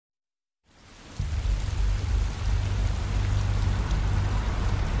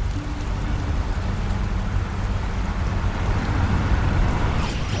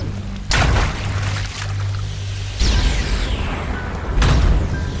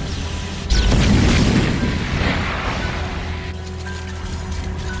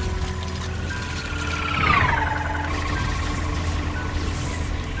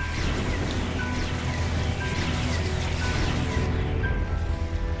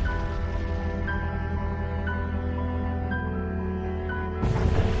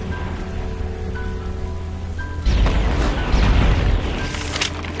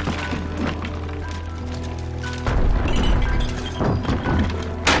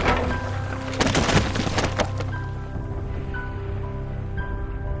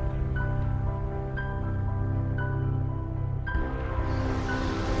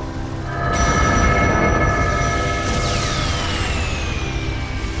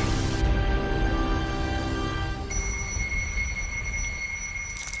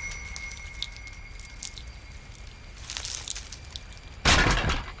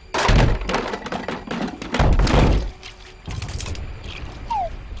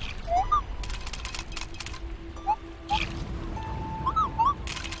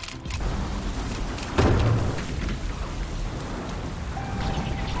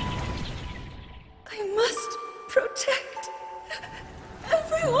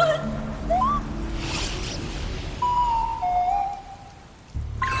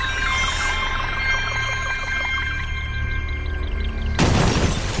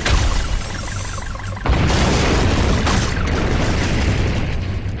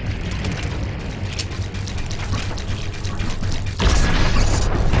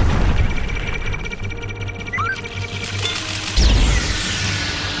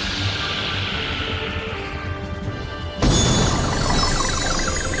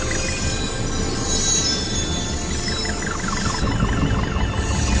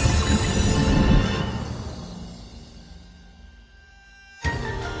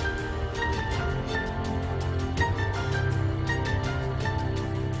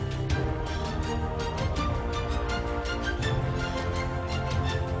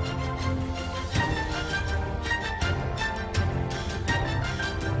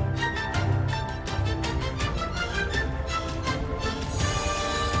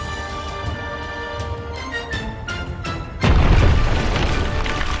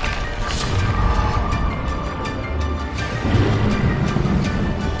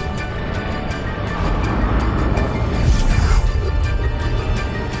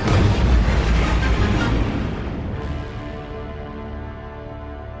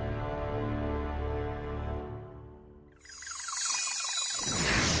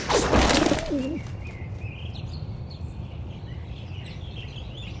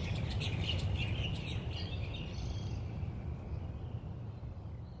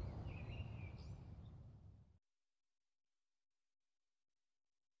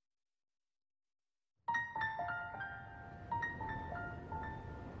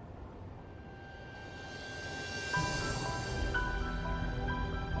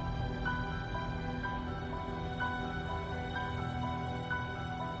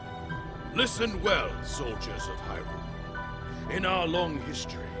Listen well, soldiers of Hyrule. In our long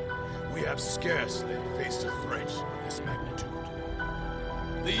history, we have scarcely faced a threat of this magnitude.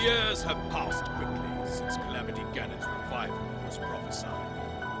 The years have passed quickly since Calamity Ganon's revival was prophesied.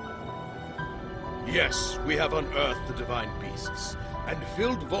 Yes, we have unearthed the divine beasts, and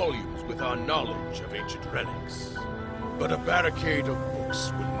filled volumes with our knowledge of ancient relics. But a barricade of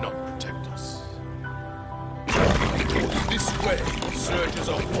books will not protect us. This way surges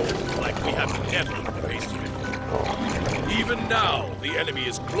a horde like we have never faced before. Even now, the enemy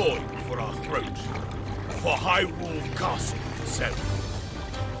is clawing for our throat. For Hyrule Castle itself.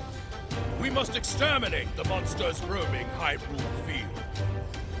 We must exterminate the monsters roaming Hyrule Field.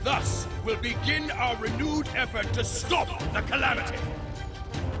 Thus, we'll begin our renewed effort to stop the Calamity.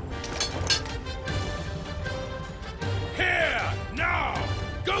 Here, now,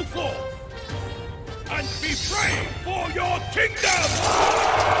 go forth! And be brave for your kingdom!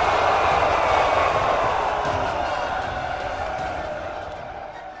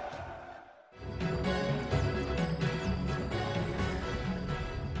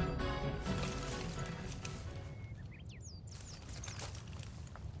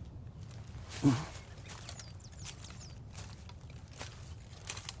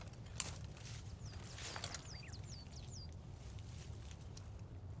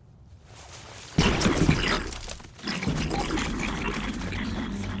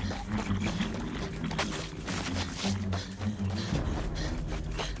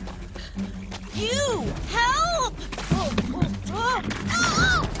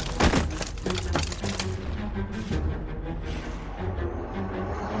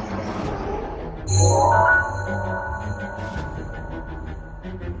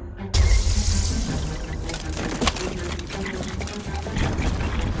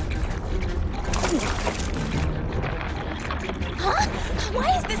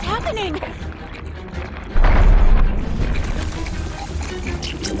 Why is this happening?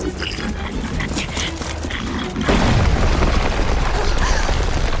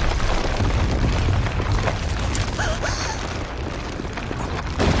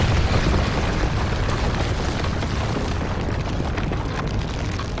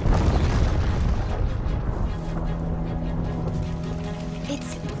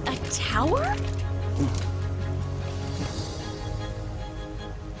 It's a tower?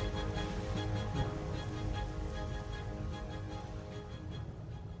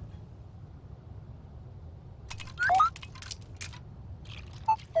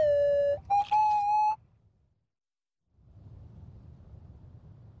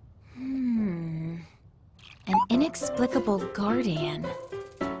 An inexplicable guardian.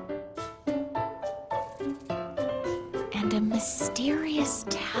 And a mysterious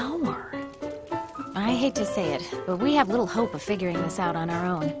tower. I hate to say it, but we have little hope of figuring this out on our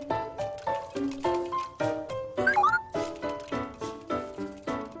own.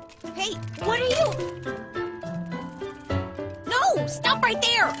 Hey, what are you? No! Stop right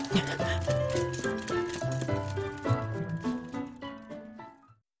there!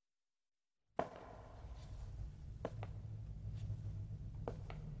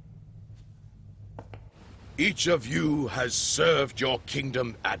 Each of you has served your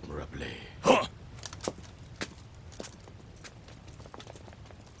kingdom admirably. Huh!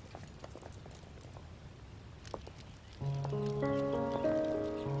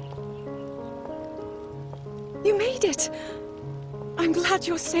 You made it! I'm glad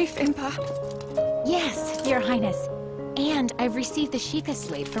you're safe, Impa. Yes, Your Highness. And I've received the Sheikah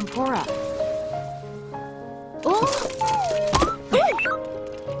slate from Pora. Oh!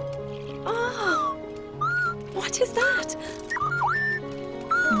 What is that?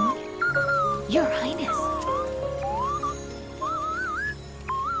 Your Highness.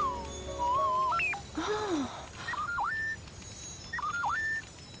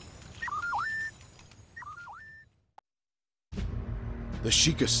 The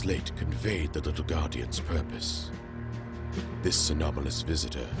Sheikah slate conveyed the little guardian's purpose. This anomalous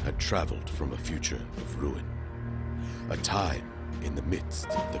visitor had traveled from a future of ruin, a time in the midst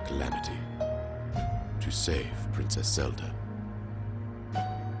of the Calamity, to save Princess Zelda.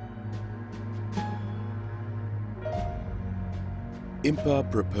 Impa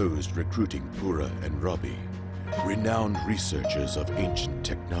proposed recruiting Pura and Robbie, renowned researchers of ancient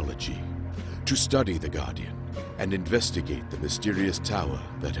technology, to study the Guardian and investigate the mysterious tower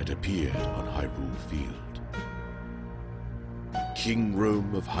that had appeared on Hyrule Field. King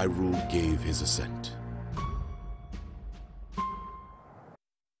Rome of Hyrule gave his assent.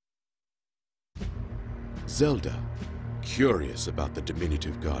 Zelda, curious about the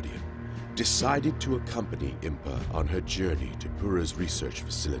diminutive Guardian, decided to accompany Impa on her journey to Pura's research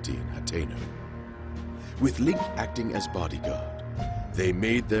facility in Hateno. With Link acting as bodyguard, they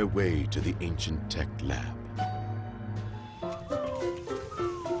made their way to the ancient tech lab.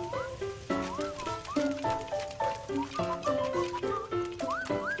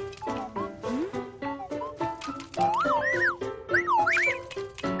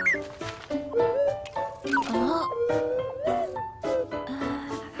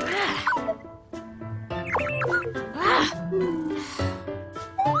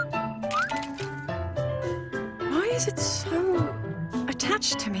 Why is it so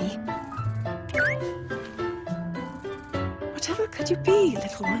attached to me? Whatever could you be,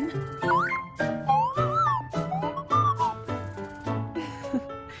 little one?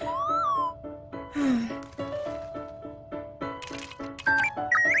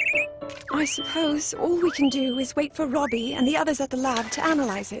 I suppose all we can do is wait for Robbie and the others at the lab to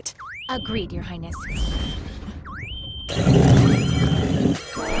analyze it. Agreed, Your Highness.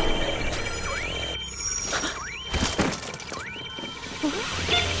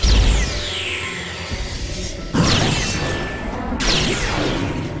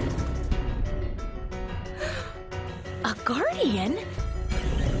 A guardian?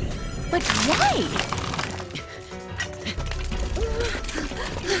 But why?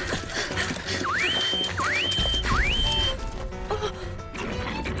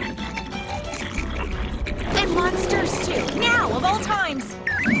 And monsters too, now of all times!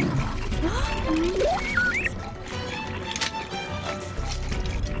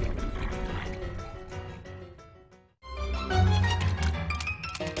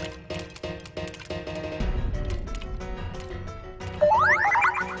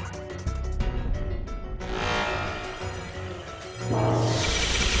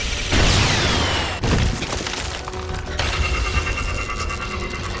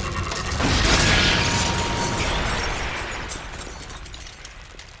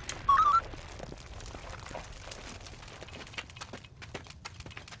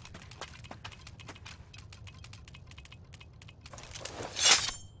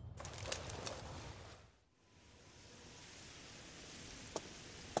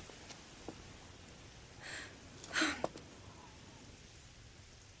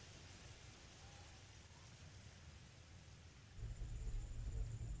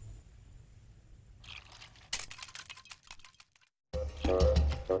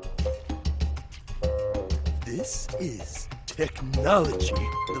 This is technology,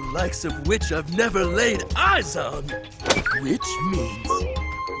 the likes of which I've never laid eyes on. Which means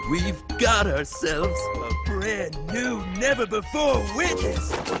we've got ourselves a brand new, never-before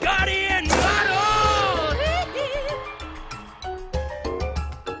witness. Guardian battle!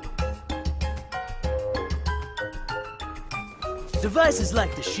 Devices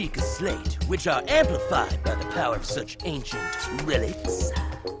like the Sheikah Slate, which are amplified by the power of such ancient relics,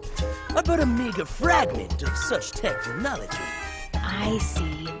 are but a meager fragment of such technology. I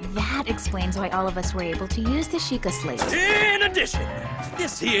see. That explains why all of us were able to use the Sheikah Slate. In addition,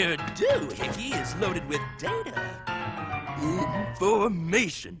 this here doohickey is loaded with data.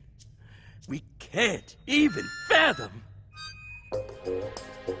 Information we can't even fathom.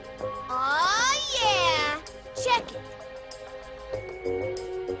 Oh yeah! Check it.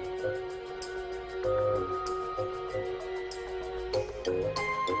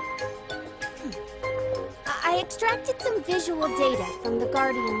 I extracted some visual data from the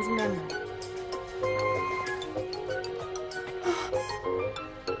Guardian's memory.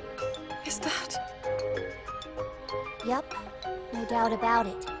 Is that... Yep, no doubt about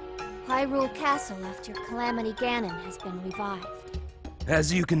it. Hyrule Castle after Calamity Ganon has been revived.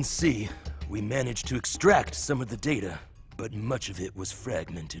 As you can see, we managed to extract some of the data, but much of it was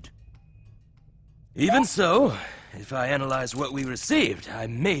fragmented. Even so, if I analyze what we received, I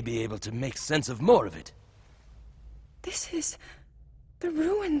may be able to make sense of more of it. This is the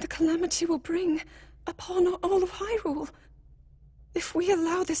ruin the Calamity will bring upon all of Hyrule. If we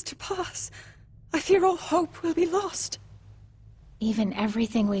allow this to pass, I fear all hope will be lost. Even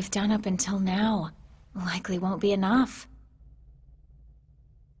everything we've done up until now likely won't be enough.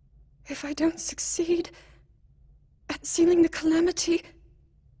 If I don't succeed at sealing the Calamity...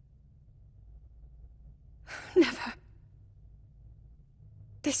 Never.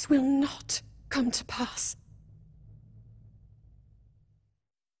 This will not come to pass.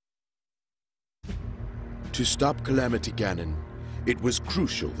 To stop Calamity Ganon, it was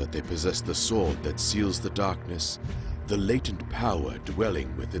crucial that they possess the sword that seals the darkness, the latent power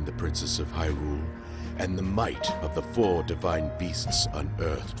dwelling within the Princess of Hyrule, and the might of the 4 divine beasts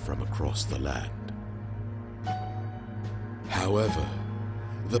unearthed from across the land. However,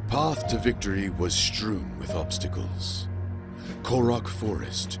 The path to victory was strewn with obstacles. Korok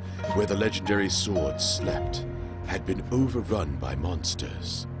Forest, where the legendary sword slept, had been overrun by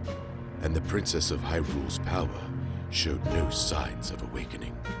monsters, and the Princess of Hyrule's power showed no signs of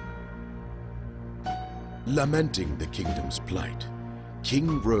awakening. Lamenting the kingdom's plight,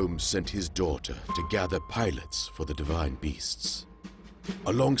 King Rome sent his daughter to gather pilots for the divine beasts.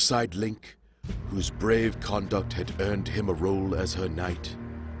 Alongside Link, whose brave conduct had earned him a role as her knight,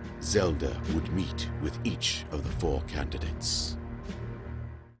 Zelda would meet with each of the 4 candidates.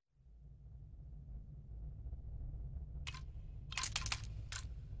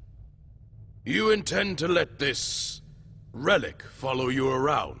 You intend to let this relic follow you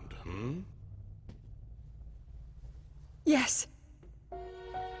around, hmm? Yes.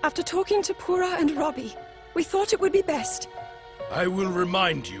 After talking to Pura and Robbie, we thought it would be best. I will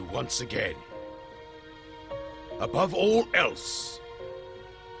remind you once again. Above all else,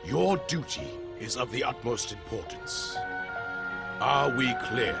 your duty is of the utmost importance. Are we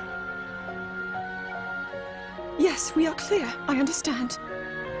clear? Yes, we are clear. I understand.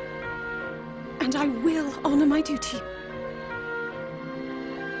 And I will honor my duty.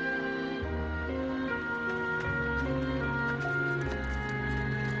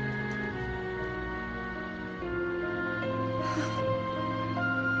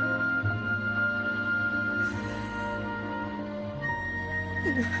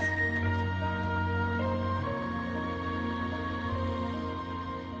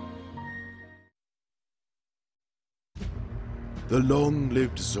 The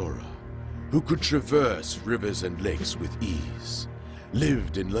long-lived Zora, who could traverse rivers and lakes with ease,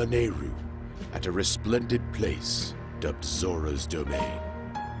 lived in Lanayru, at a resplendent place dubbed Zora's Domain.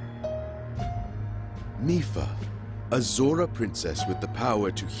 Mipha, a Zora princess with the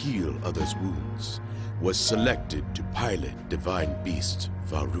power to heal others' wounds, was selected to pilot divine beast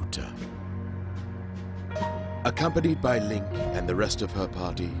Varuta. Accompanied by Link and the rest of her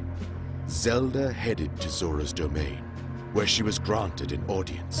party, Zelda headed to Zora's Domain, where she was granted an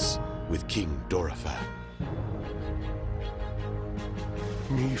audience with King Dorephan.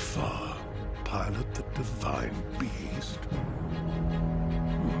 Mipha, pilot the divine beast.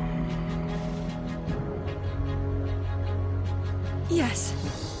 Yes.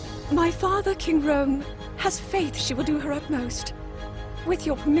 My father, King Rome, has faith she will do her utmost. With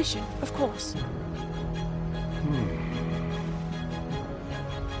your permission, of course.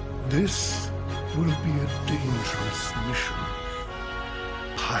 This will be a dangerous mission.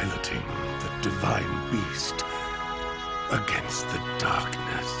 Piloting the divine beast against the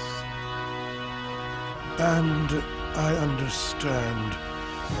darkness. And I understand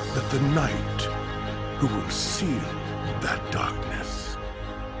that the knight who will seal that darkness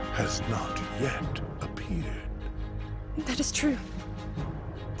has not yet appeared. That is true.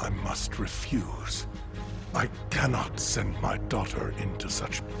 I must refuse. I cannot send my daughter into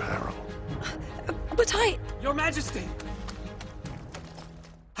such peril. But Your Majesty!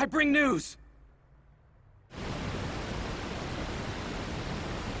 I bring news!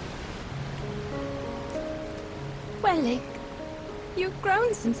 Well, Link, you've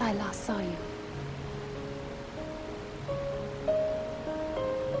grown since I last saw you.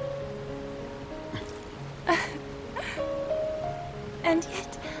 And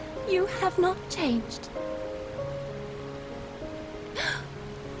yet, you have not changed.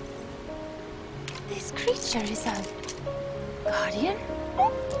 This creature is a guardian?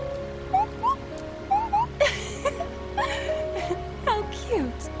 How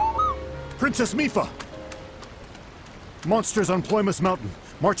cute. Princess Mipha! Monsters on Ploymus Mountain,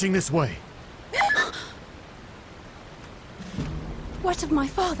 marching this way. what of my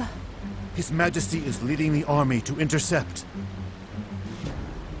father? His Majesty is leading the army to intercept.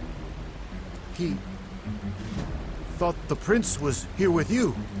 He thought the prince was here with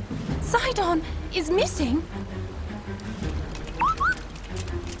you. Sidon is missing.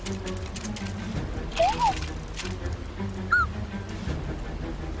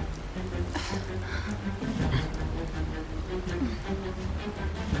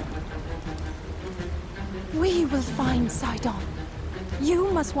 We will find Sidon.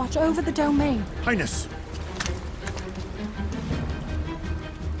 You must watch over the domain. Highness!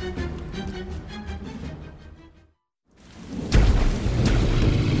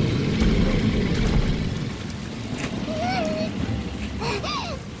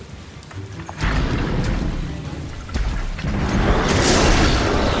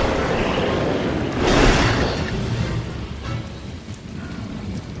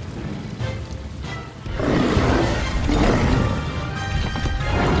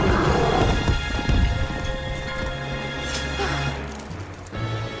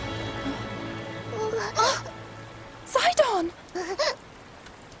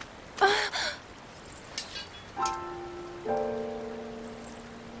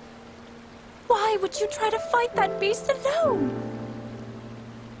 Why would you try to fight that beast alone?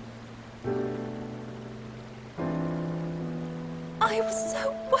 I was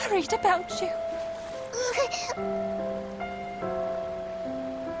so worried about you.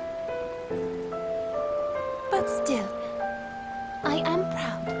 But still, I am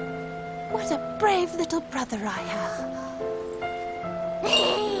proud. What a brave little brother I have.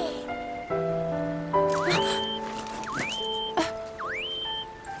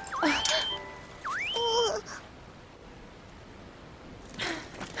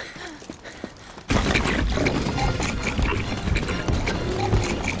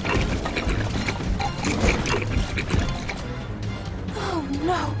 Oh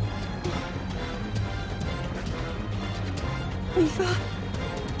no! Eva?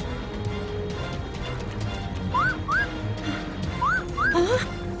 Huh?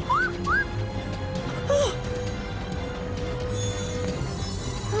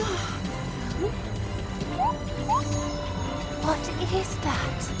 What is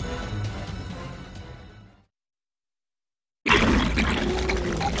that?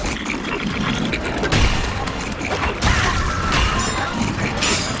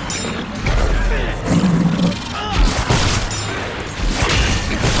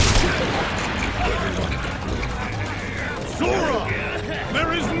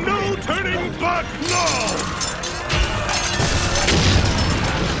 There is no turning back now!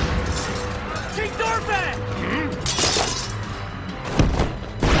 King Dorfan!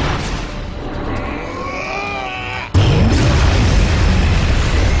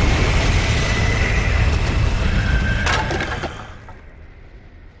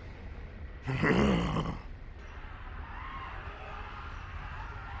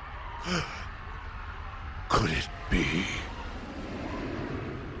 Could it be?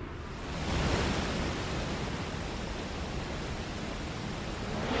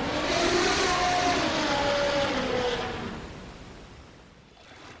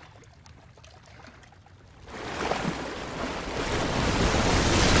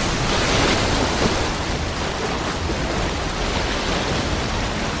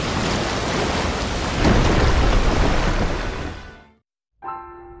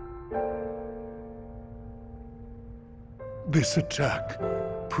 This attack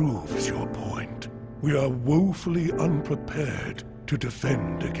proves your point. We are woefully unprepared to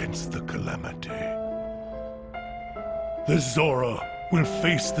defend against the Calamity. The Zora will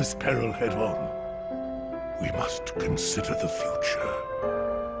face this peril head-on. We must consider the future.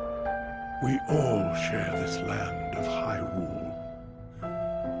 We all share this land of Hyrule.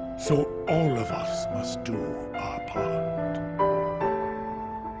 So all of us must do our part.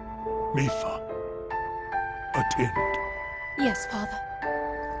 Mipha, attend. Yes, Father.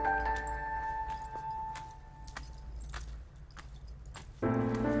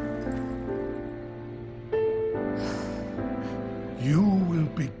 You will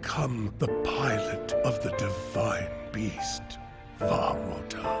become the pilot of the divine beast,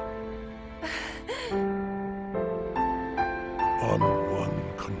 Varota. On one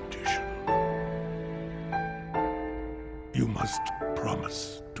condition. You must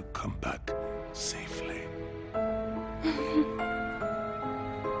promise to come back safely.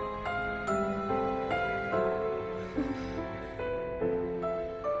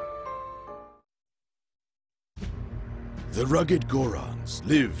 The rugged Gorons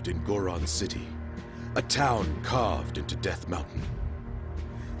lived in Goron City, a town carved into Death Mountain.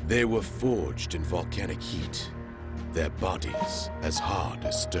 They were forged in volcanic heat, their bodies as hard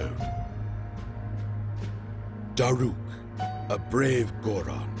as stone. Daruk, a brave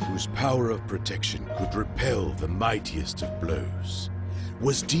Goron whose power of protection could repel the mightiest of blows,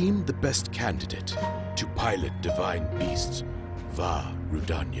 was deemed the best candidate to pilot divine beast Vah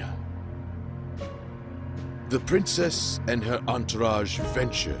Rudania. The princess and her entourage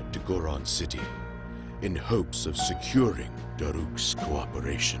ventured to Goron City in hopes of securing Daruk's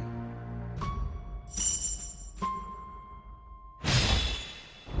cooperation.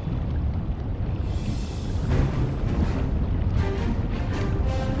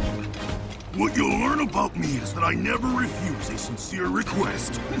 What you'll learn about me is that I never refuse a sincere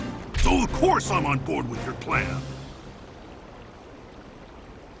request. So of course I'm on board with your plan.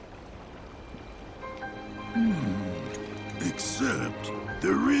 Except,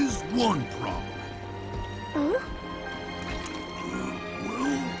 there is one problem. Huh?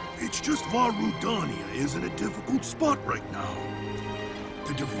 Well, it's just Vah Rudania is in a difficult spot right now.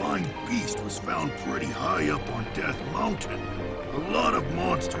 The divine beast was found pretty high up on Death Mountain. A lot of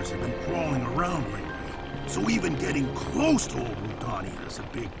monsters have been crawling around lately, so even getting close to old Rudania is a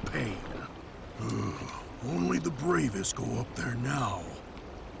big pain. Only the bravest go up there now.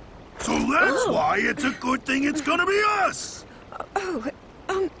 So So that's why it's a good thing it's gonna be us!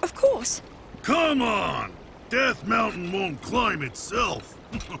 Of course. Come on! Death Mountain won't climb itself.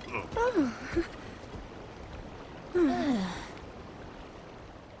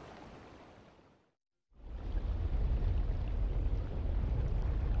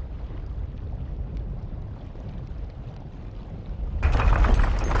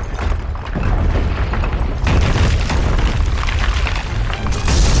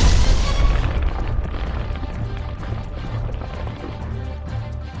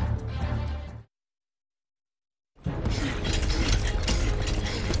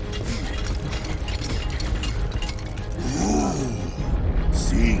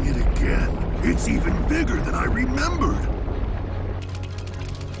 Seeing it again, it's even bigger than I remembered.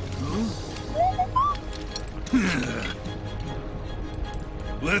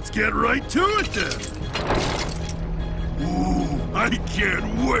 Let's get right to it then. Ooh, I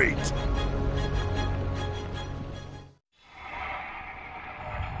can't wait.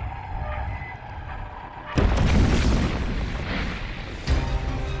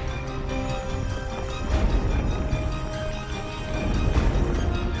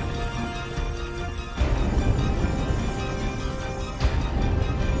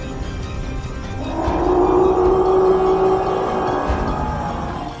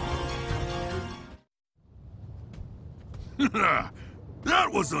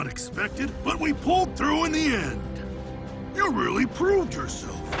 That was unexpected, but we pulled through in the end. You really proved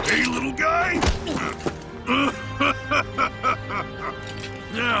yourself, hey little guy?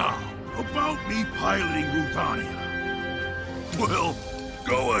 Now, about me piloting Rudania. Well,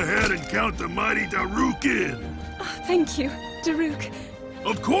 go ahead and count the mighty Daruk in. Oh, thank you, Daruk.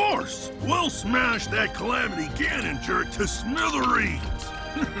 Of course! We'll smash that Calamity Ganon jerk to smithereens!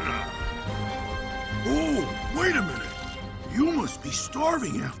 Oh, wait a minute! You must be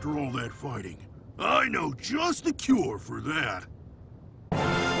starving after all that fighting. I know just the cure for that.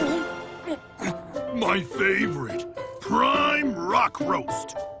 My favorite, prime rock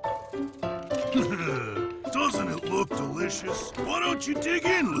roast. Doesn't it look delicious? Why don't you dig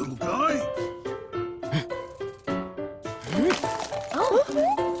in, little guy?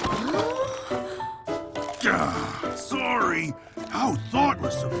 Sorry. How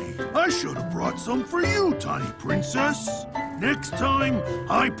thoughtless of me. I should have brought some for you, tiny princess. Next time,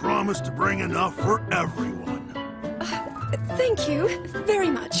 I promise to bring enough for everyone. Thank you very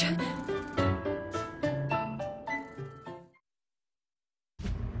much.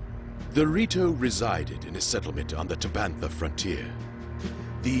 The Rito resided in a settlement on the Tabantha frontier.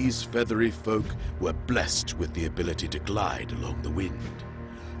 These feathery folk were blessed with the ability to glide along the wind,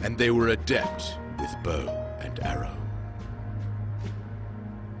 and they were adept with bow and arrow.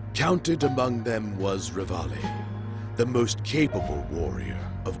 Counted among them was Rivale, the most capable warrior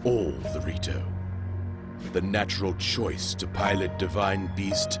of all the Rito. The natural choice to pilot divine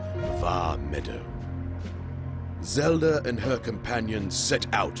beast Va Meadow. Zelda and her companions set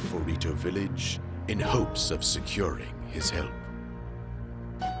out for Rito Village in hopes of securing his help.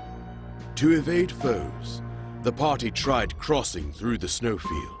 To evade foes, the party tried crossing through the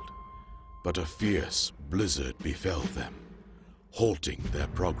snowfield, but a fierce blizzard befell them, halting their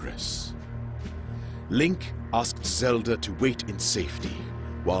progress. Link asked Zelda to wait in safety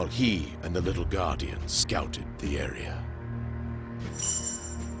while he and the little guardian scouted the area.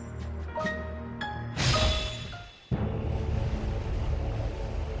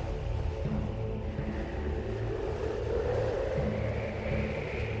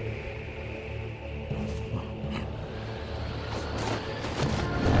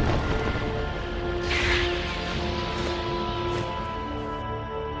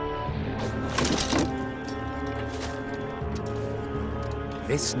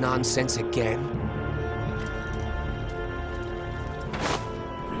 This nonsense again?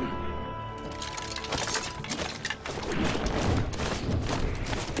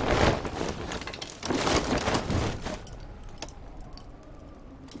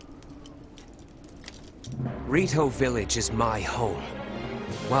 Rito Village is my home.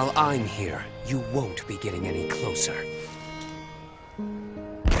 While I'm here, you won't be getting any closer.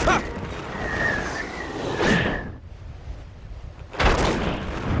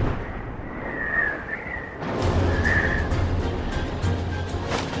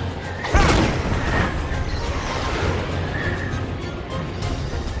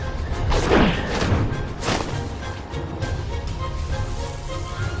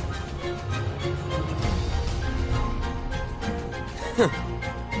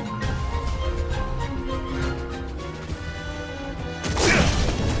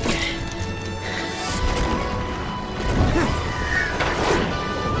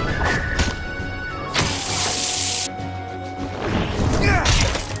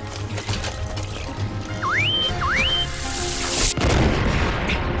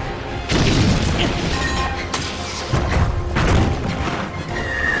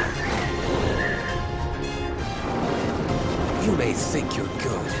 may think you're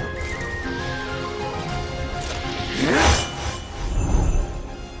good.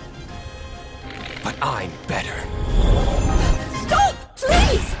 But I'm better. Stop!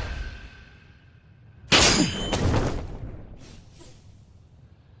 Please!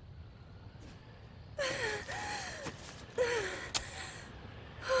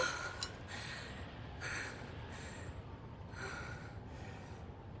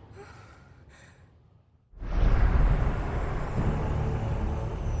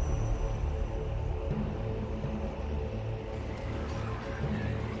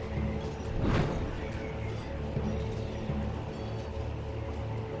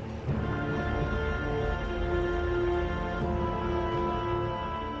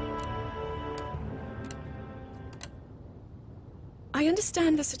 I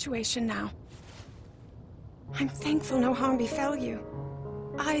understand the situation now. I'm thankful no harm befell you.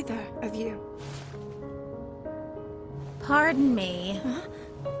 Either of you. Pardon me. Huh?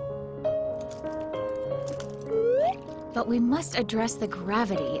 But we must address the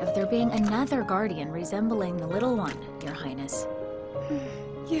gravity of there being another guardian resembling the little one, Your Highness.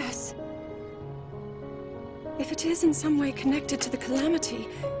 Yes. If it is in some way connected to the Calamity,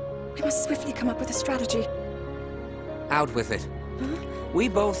 we must swiftly come up with a strategy. Out with it. Huh? We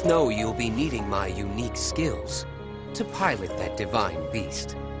both know you'll be needing my unique skills to pilot that divine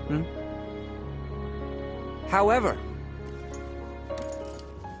beast. However,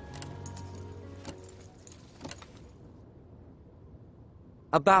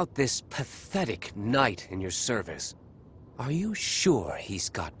 about this pathetic knight in your service, are you sure he's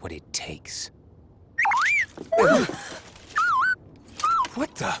got what it takes?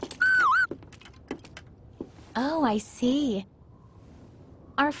 What the? Oh, I see.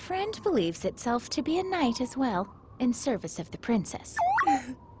 Our friend believes itself to be a knight as well, in service of the princess.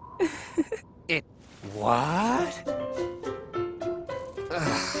 What?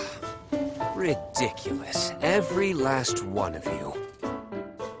 Ugh. Ridiculous. Every last one of you.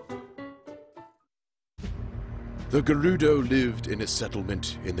 The Gerudo lived in a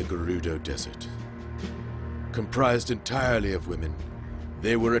settlement in the Gerudo Desert. Comprised entirely of women,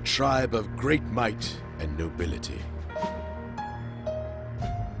 they were a tribe of great might and nobility.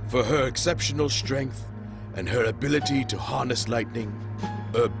 For her exceptional strength and her ability to harness lightning,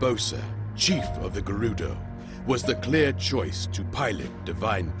 Urbosa, chief of the Gerudo, was the clear choice to pilot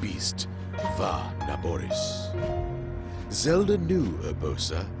divine beast Va Naboris. Zelda knew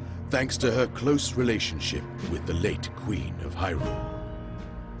Urbosa thanks to her close relationship with the late Queen of Hyrule.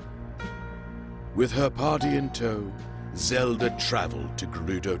 With her party in tow, Zelda traveled to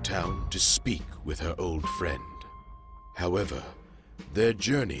Gerudo Town to speak with her old friend. However, their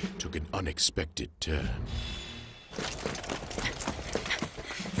journey took an unexpected turn.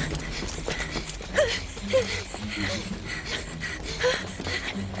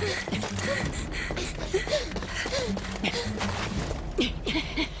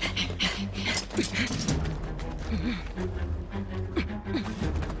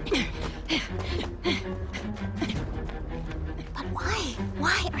 But why?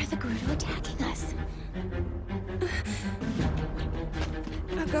 Why are the Gerudo attacking us?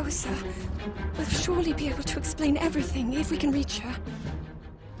 Urbosa will surely be able to explain everything if we can reach her.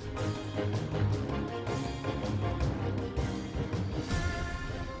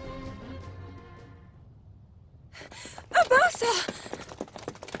 Urbosa!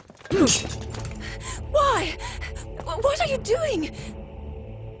 Why? What are you doing?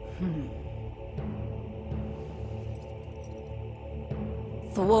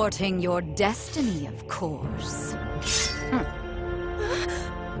 Thwarting your destiny, of course.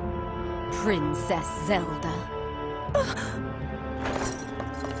 Princess Zelda.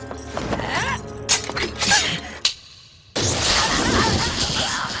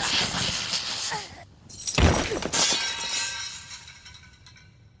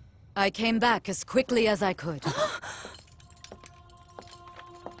 I came back as quickly as I could.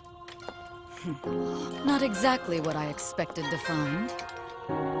 Not exactly what I expected to find.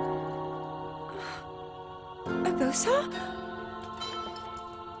 Urbosa?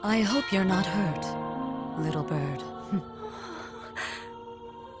 I hope you're not hurt, little bird.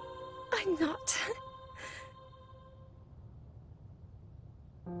 I'm not.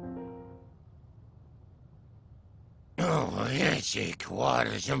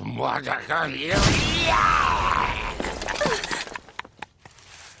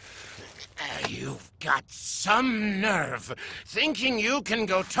 You've got some nerve, thinking you can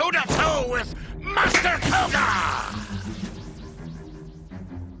go toe-to-toe with Master Koga!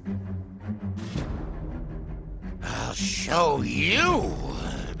 I'll show you!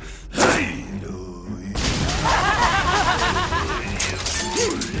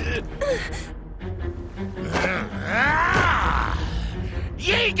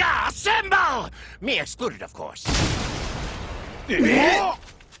 Me excluded, of course.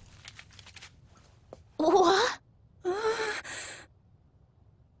 What?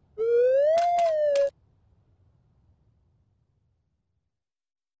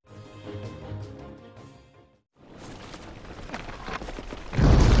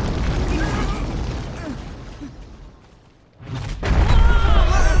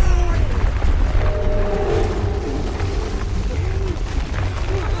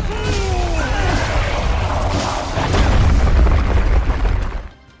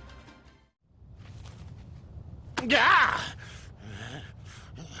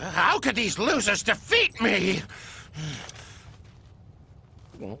 How could these losers defeat me?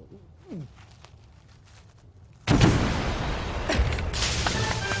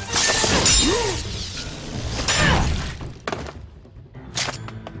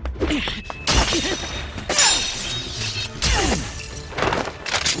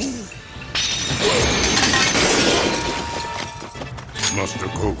 Master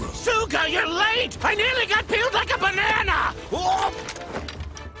Koga. Suga, you're late! I nearly got peeled like a banana! Oh!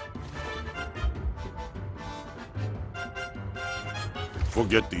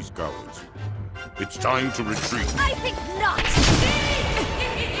 Forget these cowards. It's time to retreat. I think not!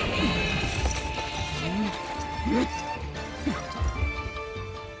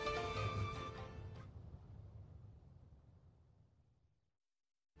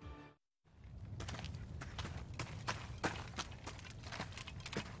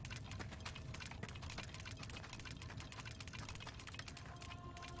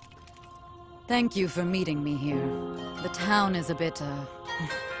 Thank you for meeting me here. The town is a bit,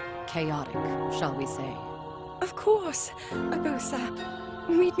 chaotic, shall we say. Of course, Abosa.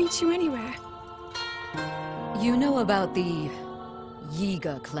 We'd meet you anywhere. You know about the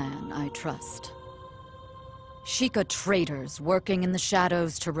Yiga clan, I trust. Sheikah traitors working in the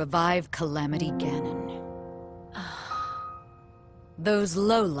shadows to revive Calamity Ganon. Those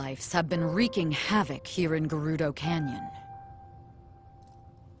lowlifes have been wreaking havoc here in Gerudo Canyon.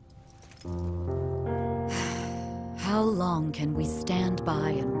 How long can we stand by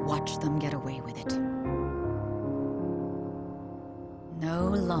and watch them get away with it? No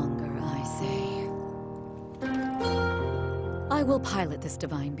longer, I say. I will pilot this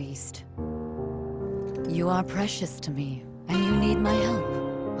divine beast. You are precious to me, and you need my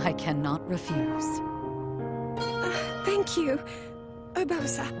help. I cannot refuse. Thank you,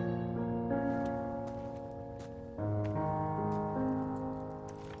 Abosa.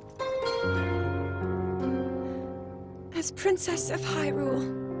 As Princess of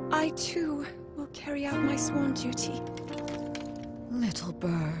Hyrule, I too will carry out my sworn duty. Little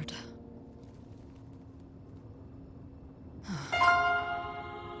bird.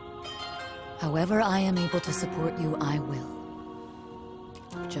 However I am able to support you, I will.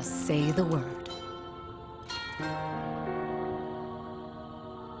 Just say the word.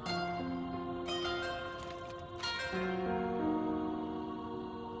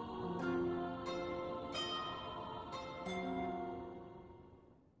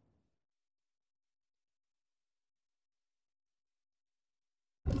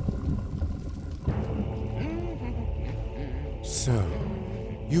 So,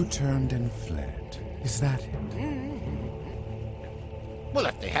 you turned and fled. Is that it? Well,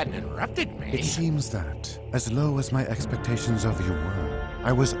 if they hadn't interrupted me... It seems that, as low as my expectations of you were,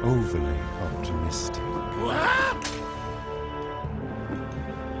 I was overly optimistic. What?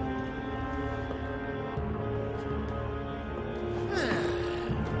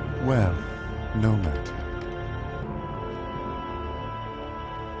 Well, no matter.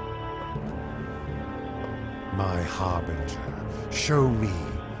 My harbinger, show me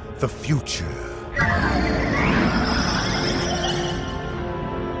the future.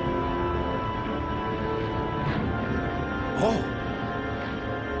 Oh!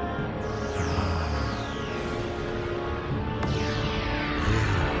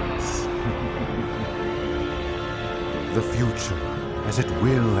 Yes. The future, as it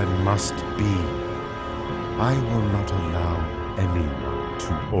will and must be. I will not allow anyone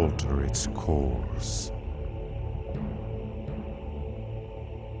to alter its course.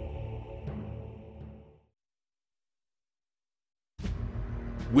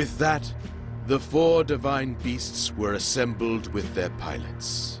 With that, the 4 divine beasts were assembled with their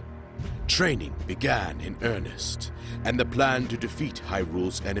pilots. Training began in earnest, and the plan to defeat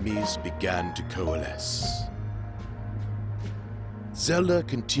Hyrule's enemies began to coalesce. Zelda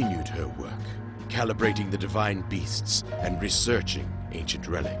continued her work, calibrating the divine beasts and researching ancient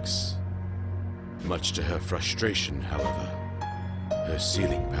relics. Much to her frustration, however, her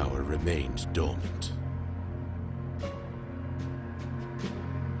sealing power remained dormant.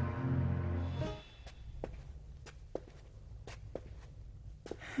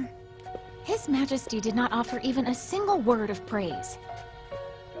 His Majesty did not offer even a single word of praise.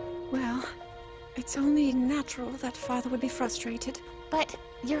 Well, it's only natural that Father would be frustrated. But,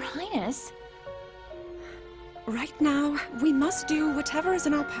 Your Highness... Right now, we must do whatever is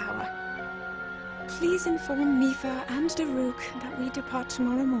in our power. Please inform Mifa and Daruk that we depart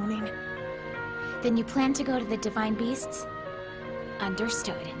tomorrow morning. Then you plan to go to the Divine Beasts?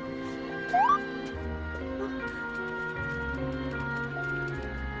 Understood.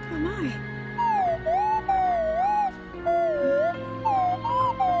 Oh my.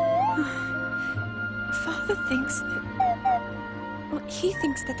 Father thinks that... Well, he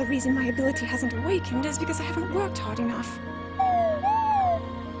thinks that the reason my ability hasn't awakened is because I haven't worked hard enough.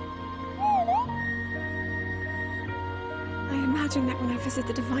 I imagine that when I visit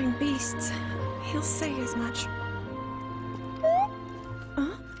the Divine Beasts, he'll say as much.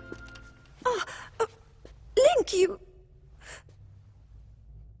 Huh? Oh, Link, you...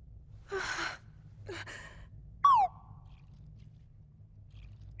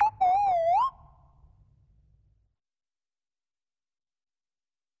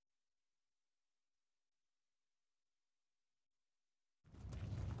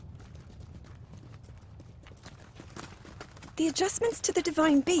 The adjustments to the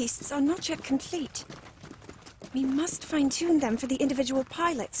Divine Beasts are not yet complete. We must fine-tune them for the individual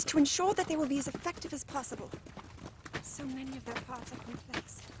pilots to ensure that they will be as effective as possible. So many of their parts are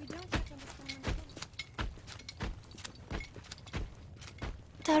complex. We don't yet understand them.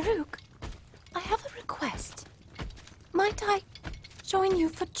 Daruk, I have a request. Might I join you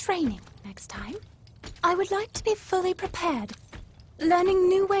for training next time? I would like to be fully prepared. Learning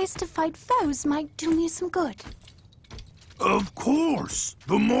new ways to fight foes might do me some good. Of course!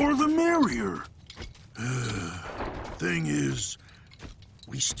 The more the merrier! Thing is,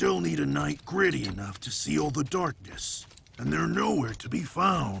 we still need a night gritty enough to see all the darkness, and they're nowhere to be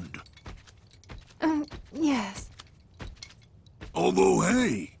found. Yes. Although,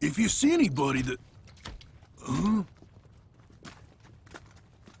 hey, if you see anybody that... Huh?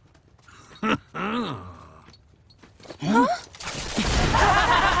 Huh?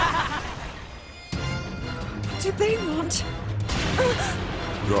 Do they want...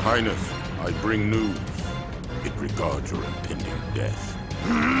 Your Highness, I bring news. It regards your impending death.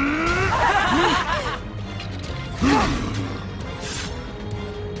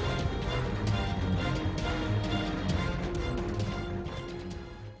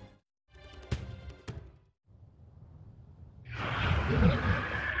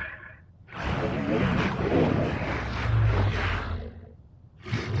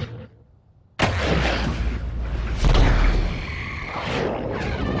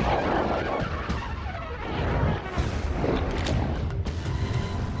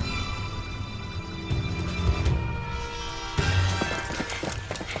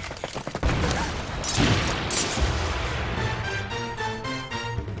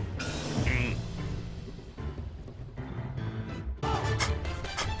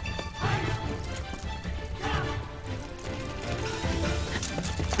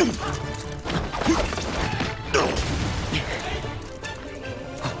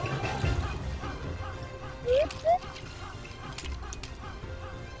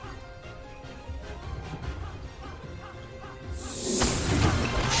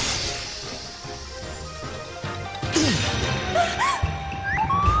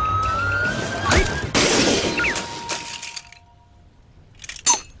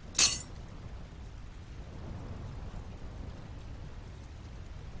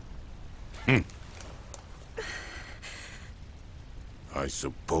 I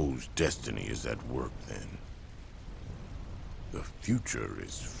suppose destiny is at work, then. The future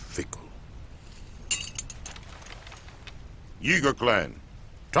is fickle. Yeager clan,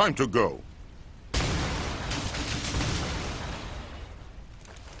 time to go.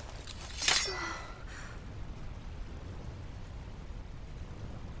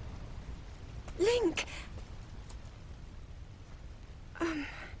 Link!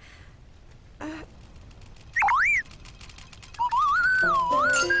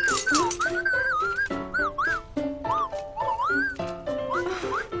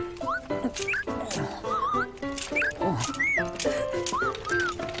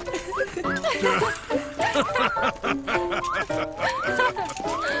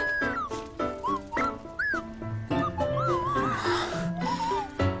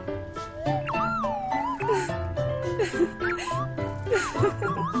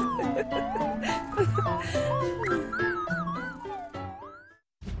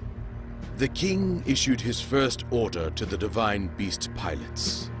 The king issued his first order to the Divine Beast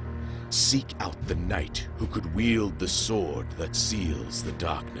pilots. Seek out the knight who could wield the sword that seals the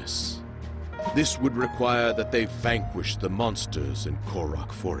darkness. This would require that they vanquish the monsters in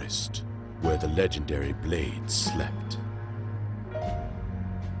Korok Forest, where the legendary blade slept.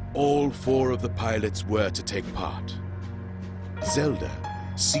 All 4 of the pilots were to take part. Zelda,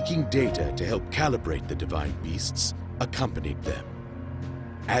 seeking data to help calibrate the divine beasts, accompanied them.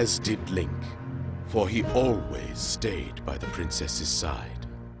 As did Link, for he always stayed by the princess's side.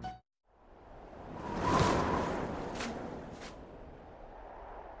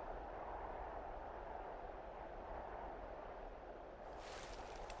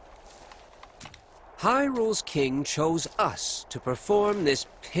 Hyrule's king chose us to perform this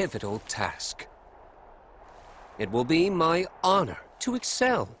pivotal task. It will be my honor to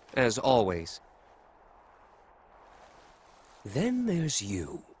excel, as always. Then there's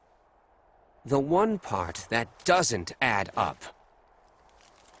you. The one part that doesn't add up.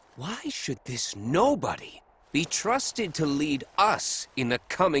 Why should this nobody be trusted to lead us in the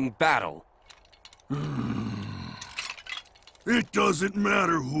coming battle? It doesn't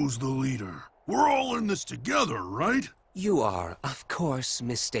matter who's the leader. We're all in this together, right? You are, of course,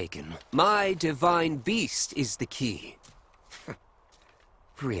 mistaken. My divine beast is the key.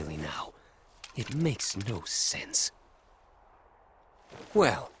 Really now, it makes no sense.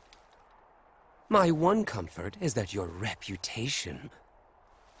 Well, my one comfort is that your reputation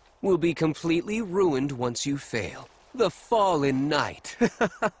will be completely ruined once you fail. The fallen knight.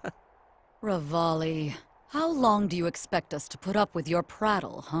 Revali, how long do you expect us to put up with your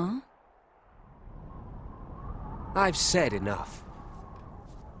prattle, huh? I've said enough.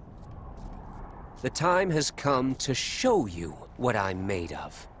 The time has come to show you what I'm made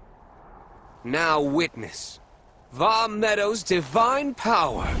of. Now witness Va Meadow's divine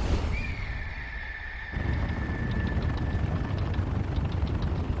power.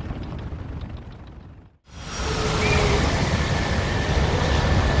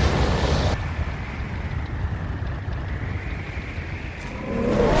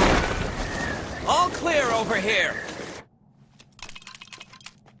 All clear over here.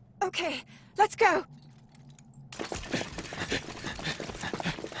 Okay, let's go.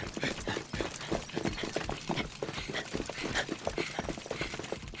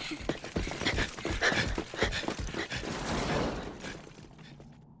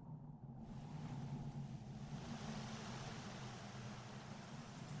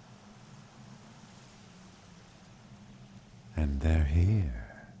 And they're here.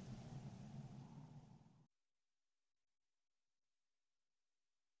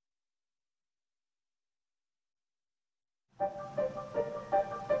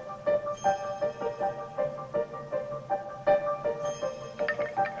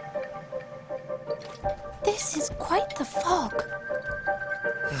 This is quite the fog.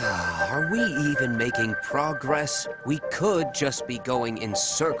 Are we even making progress? We could just be going in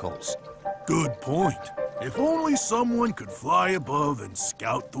circles. Good point. If only someone could fly above and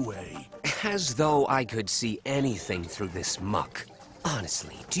scout the way. As though I could see anything through this muck.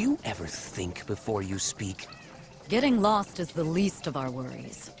 Honestly, do you ever think before you speak? Getting lost is the least of our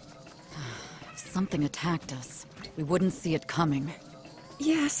worries. If something attacked us, we wouldn't see it coming.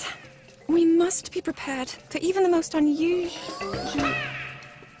 Yes, we must be prepared for even the most unusual...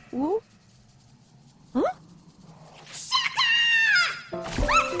 Whoa? Huh?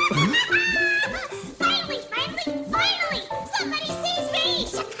 Finally! Somebody sees me!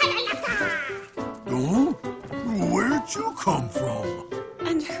 Shakalaka! Oh? Where'd you come from?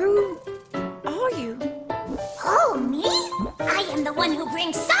 And who are you? Oh, me? I am the one who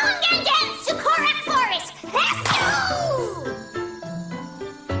brings song and dance to Korok Forest! Let's go!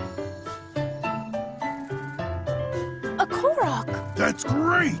 A Korok! That's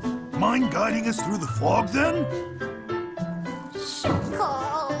great! Mind guiding us through the fog, then?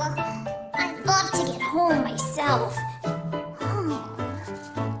 Shuckle. I'd love to get home myself.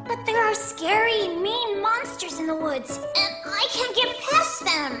 But there are scary, mean monsters in the woods, and I can't get past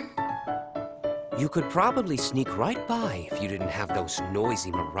them. You could probably sneak right by if you didn't have those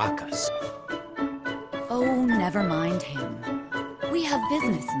noisy maracas. Oh, never mind him. We have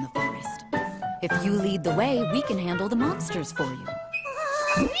business in the forest. If you lead the way, we can handle the monsters for you.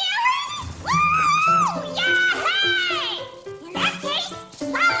 Woo! Yahey! In that case,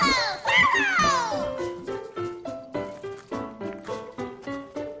 follow!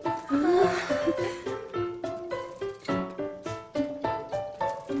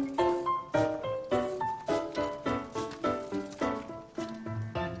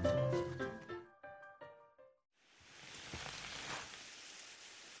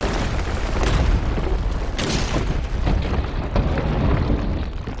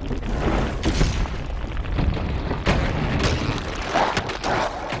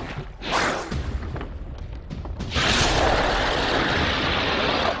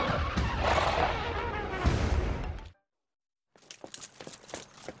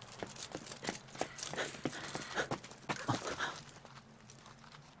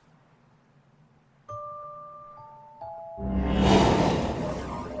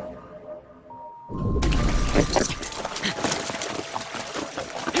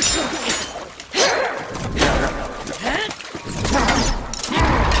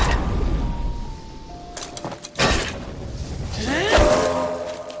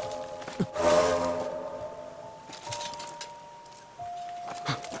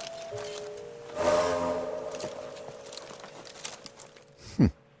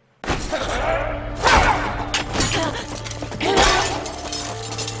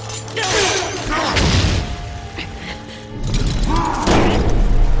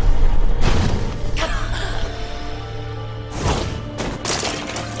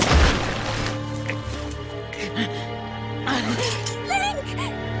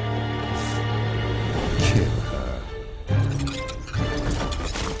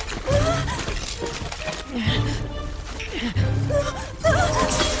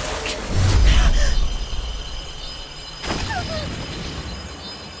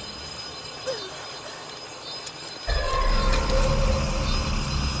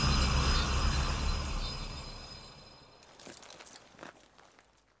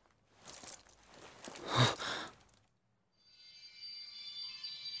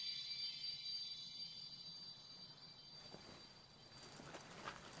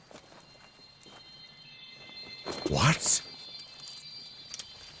 What?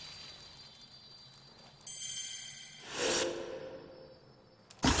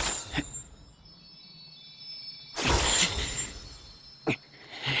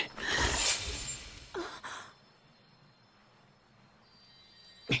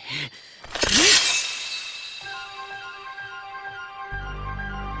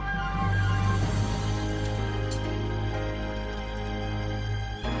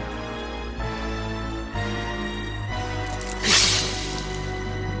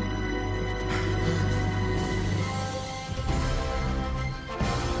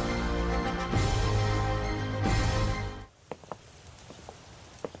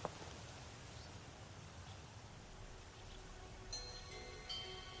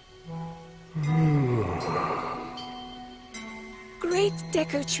 Great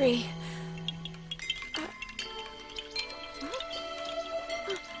Deku Tree.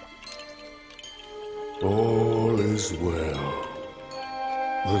 All is well.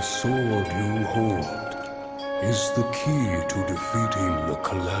 The sword you hold is the key to defeating the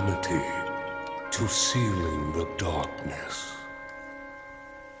Calamity, to sealing the darkness.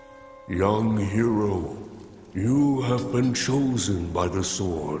 Young hero, you have been chosen by the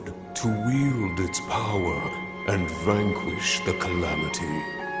sword to wield its power and vanquish the Calamity.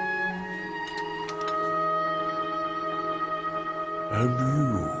 And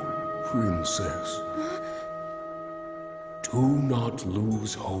you, Princess, do not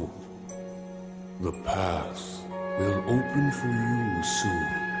lose hope. The path will open for you soon.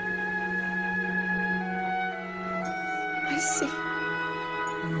 I see.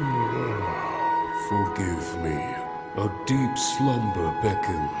 Forgive me. A deep slumber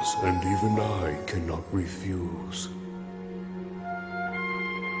beckons, and even I cannot refuse.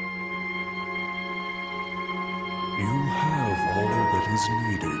 You have all that is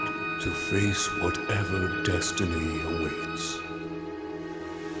needed to face whatever destiny awaits.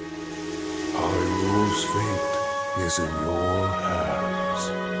 Hyrule's fate is in your hands.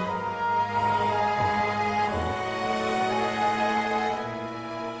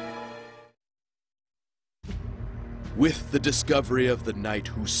 With the discovery of the knight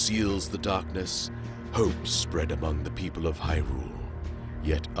who seals the darkness, hope spread among the people of Hyrule.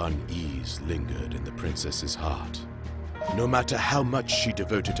 Yet unease lingered in the princess's heart. No matter how much she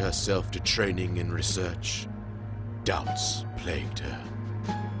devoted herself to training and research, doubts plagued her.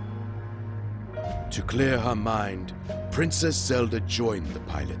 To clear her mind, Princess Zelda joined the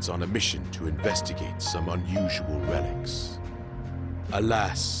pilots on a mission to investigate some unusual relics.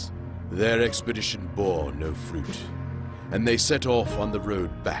 Alas, their expedition bore no fruit, and they set off on the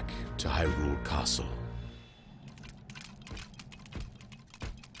road back to Hyrule Castle.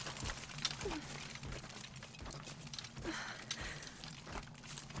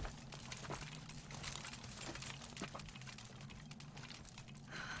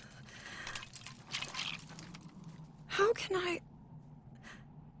 How can I...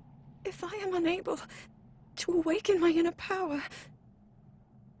 If I am unable to awaken my inner power...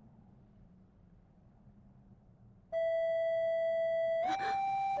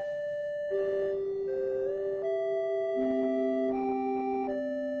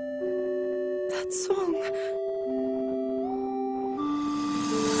 That song...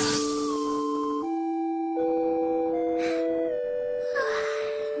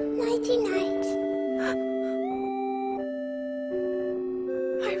 Nighty-night.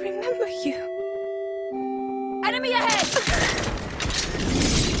 I remember you. Enemy ahead!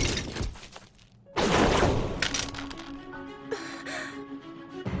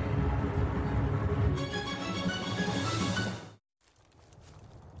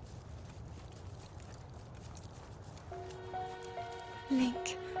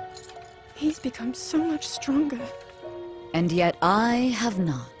 Link. He's become so much stronger. And yet I have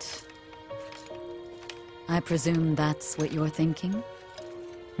not. I presume that's what you're thinking?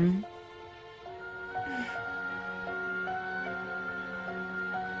 Hmm?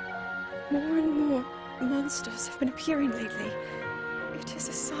 More and more monsters have been appearing lately. It is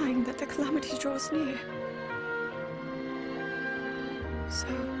a sign that the Calamity draws near. So,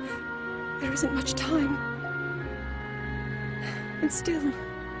 there isn't much time. And still,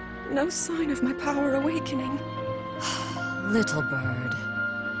 no sign of my power awakening. Little bird.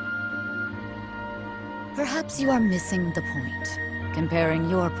 Perhaps you are missing the point,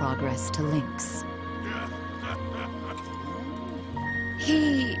 comparing your progress to Link's.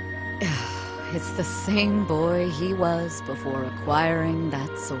 He... it's the same boy he was before acquiring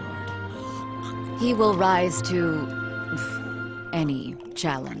that sword. He will rise to... any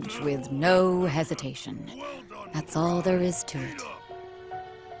challenge with no hesitation. That's all there is to it.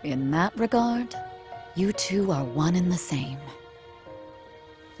 In that regard, You two are one and the same.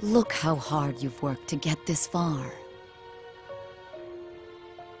 Look how hard you've worked to get this far.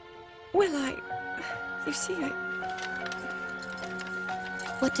 Well, you see,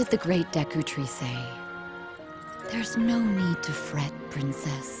 What did the great Deku Tree say? There's no need to fret,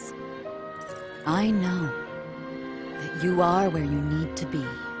 Princess. I know that you are where you need to be.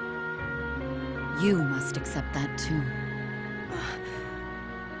 You must accept that too.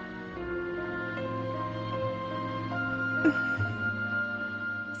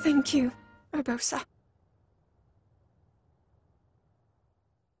 Thank you, Urbosa.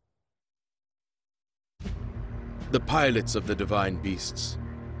 The pilots of the Divine Beasts,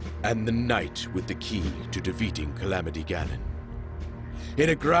 and the knight with the key to defeating Calamity Ganon. In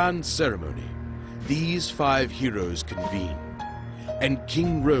a grand ceremony, these 5 heroes convened, and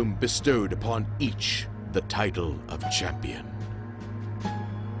King Rome bestowed upon each the title of champion.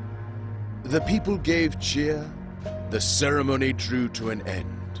 The people gave cheer, the ceremony drew to an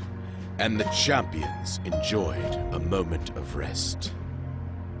end, and the champions enjoyed a moment of rest.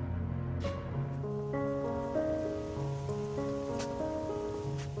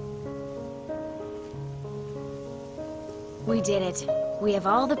 We did it. We have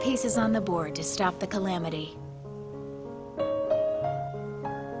all the pieces on the board to stop the Calamity.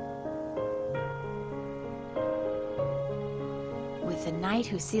 With the Knight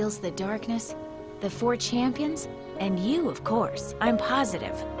who seals the darkness, the 4 champions, and you, of course, I'm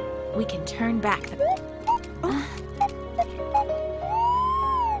positive. We can turn back the...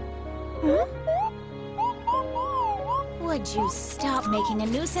 Would you stop making a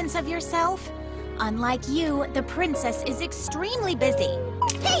nuisance of yourself? Unlike you, the princess is extremely busy.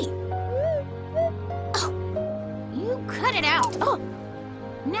 Hey! Oh, you cut it out. Oh,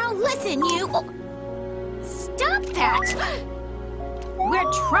 now listen, you... Oh. Stop that!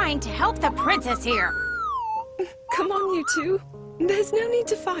 We're trying to help the princess here. Come on, you two. There's no need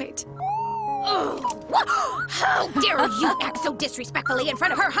to fight. Oh, how dare you act so disrespectfully in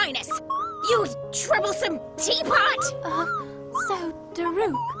front of Her Highness! You troublesome teapot! So,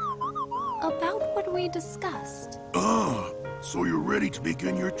 Daruk, about what we discussed. So you're ready to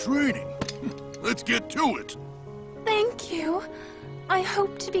begin your training. Let's get to it. Thank you. I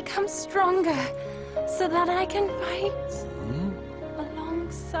hope to become stronger, so that I can fight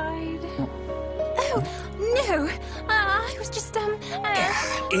alongside... Oh, no! I was just,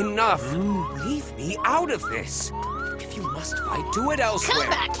 Enough! Leave me out of this! If you must fight, do it elsewhere! Come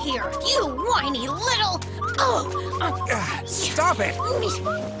back here, you whiny little... Stop it!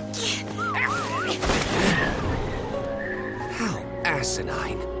 How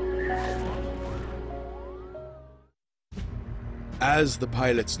asinine. As the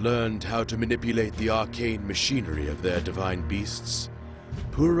pilots learned how to manipulate the arcane machinery of their divine beasts,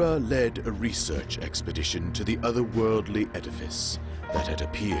 Purah led a research expedition to the otherworldly edifice that had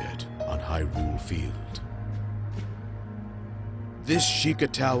appeared on Hyrule Field. This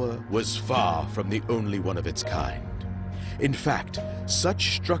Sheikah Tower was far from the only one of its kind. In fact,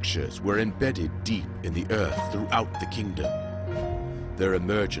 such structures were embedded deep in the earth throughout the kingdom, their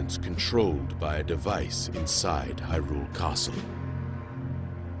emergence controlled by a device inside Hyrule Castle.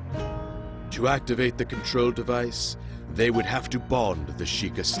 To activate the control device, they would have to bond the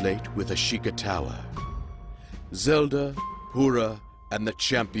Sheikah Slate with a Sheikah Tower. Zelda, Purah, and the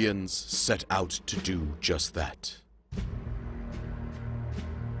champions set out to do just that.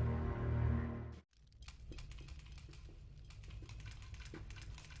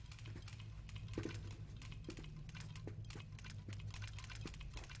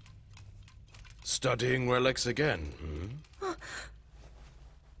 Studying relics again,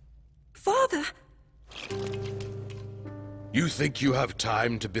 Father! You think you have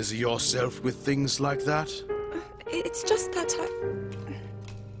time to busy yourself with things like that? It's just that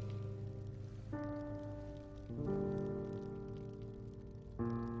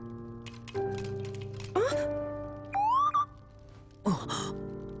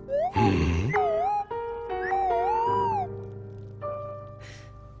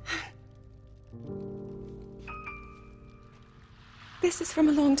This is from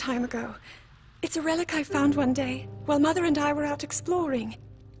a long time ago. It's a relic I found one day, while Mother and I were out exploring.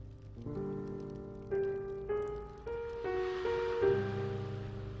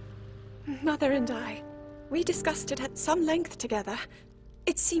 Mother and I, we discussed it at some length together.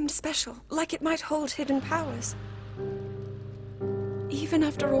 It seemed special, like it might hold hidden powers. Even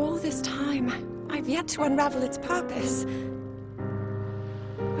after all this time, I've yet to unravel its purpose.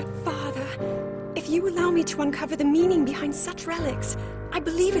 But Father, if you allow me to uncover the meaning behind such relics, I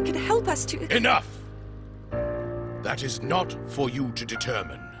believe it could help us to— Enough! That is not for you to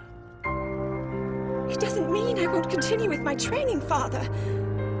determine. It doesn't mean I won't continue with my training, Father.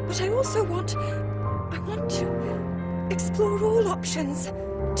 But I also want to explore all options,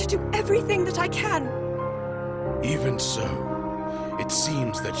 to do everything that I can. Even so, it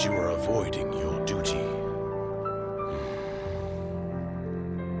seems that you are avoiding your duty.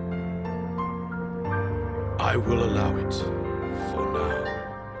 I will allow it, for now.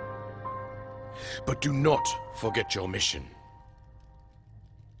 But do not forget your mission.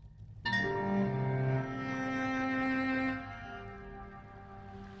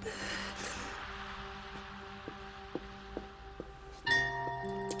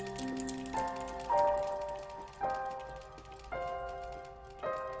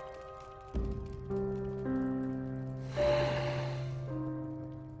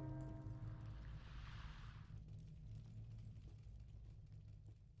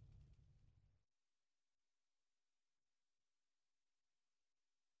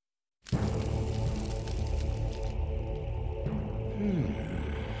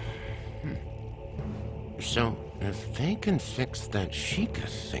 So, if they can fix that Sheikah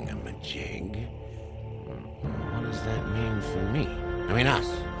thingamajig, what does that mean for me? I mean us.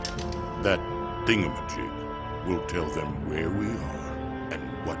 That thingamajig will tell them where we are and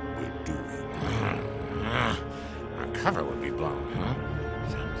what we're doing. Our cover would be blown, huh?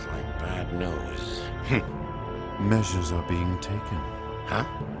 Sounds like bad news. Measures are being taken. Huh?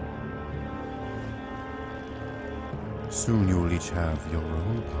 Soon you'll each have your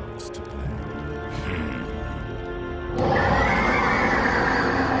own parts to play.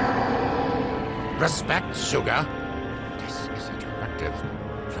 Respect, Sugar. This is a directive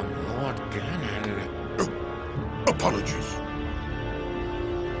from Lord Ganon. Apologies.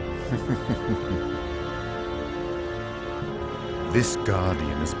 This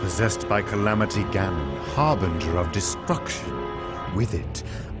guardian is possessed by Calamity Ganon, harbinger of destruction. With it,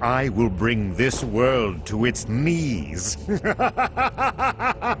 I will bring this world to its knees.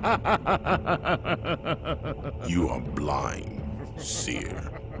 You are blind,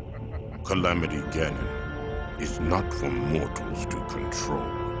 Seer. Calamity Ganon is not for mortals to control.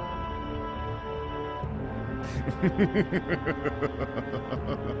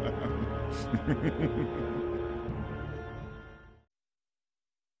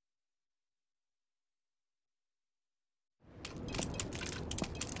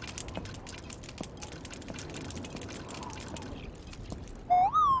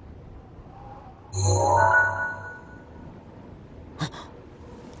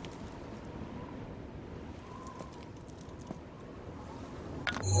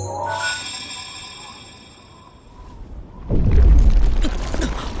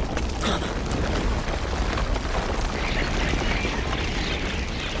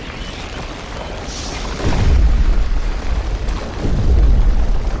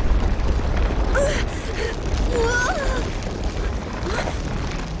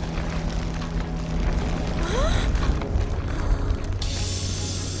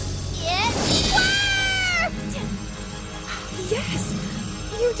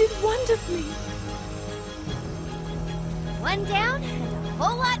 One down, and a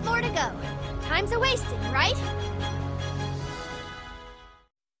whole lot more to go. Time's a-wasting, right?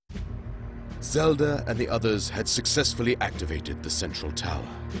 Zelda and the others had successfully activated the central tower.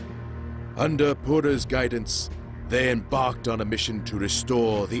 Under Purah's guidance, they embarked on a mission to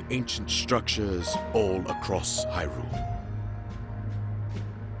restore the ancient structures all across Hyrule.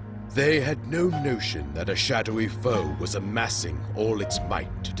 They had no notion that a shadowy foe was amassing all its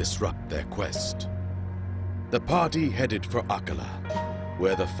might to disrupt their quest. The party headed for Akkala,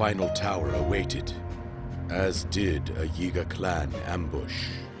 where the final tower awaited, as did a Yiga clan ambush.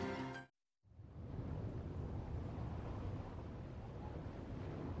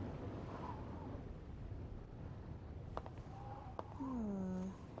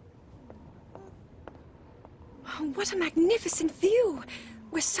 Oh, what a magnificent view!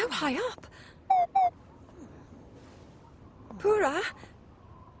 We're so high up. Purah,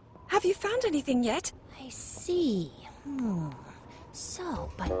 have you found anything yet? I see.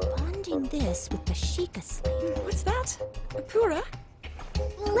 So, by bonding this with the Sheikah slate... What's that? Purah?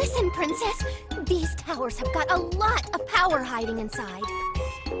 Listen, Princess! These towers have got a lot of power hiding inside.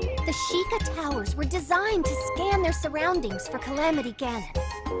 The Sheikah towers were designed to scan their surroundings for Calamity Ganon.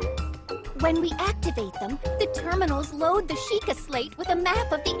 When we activate them, the terminals load the Sheikah slate with a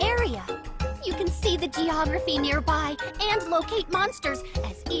map of the area. You can see the geography nearby and locate monsters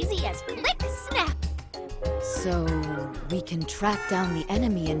as easy as click snap. So, we can track down the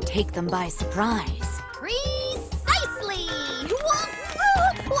enemy and take them by surprise. Precisely!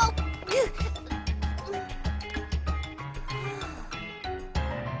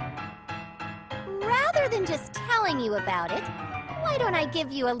 telling you about it, why don't I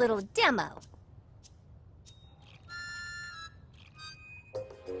give you a little demo?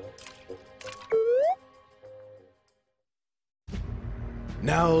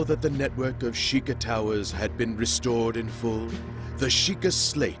 Now that the network of Sheikah Towers had been restored in full, the Sheikah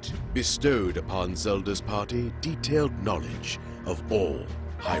Slate bestowed upon Zelda's party detailed knowledge of all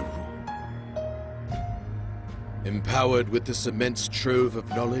Hyrule. Empowered with this immense trove of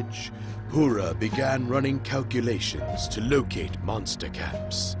knowledge, Pura began running calculations to locate monster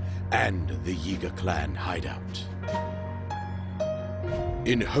camps and the Yiga clan hideout.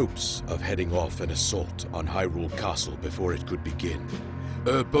 In hopes of heading off an assault on Hyrule Castle before it could begin,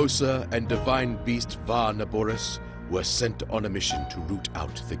 Urbosa and Divine Beast Va Naboris were sent on a mission to root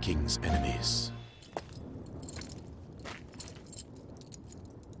out the king's enemies.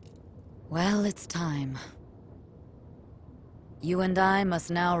 Well, it's time. You and I must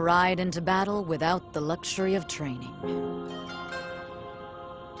now ride into battle without the luxury of training.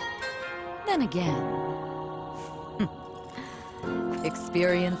 Then again,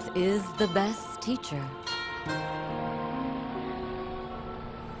 experience is the best teacher.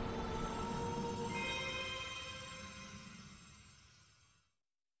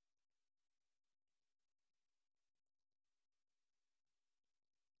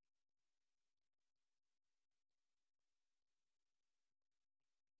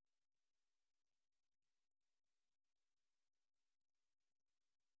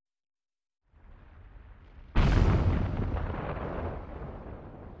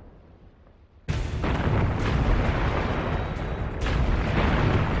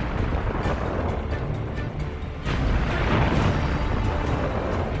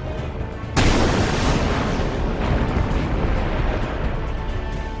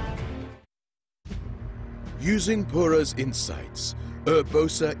 Using Pura's insights,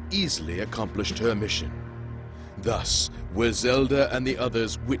 Urbosa easily accomplished her mission. Thus were Zelda and the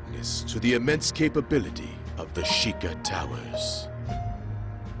others witness to the immense capability of the Sheikah Towers.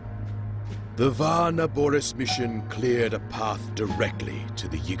 The Va Naboris mission cleared a path directly to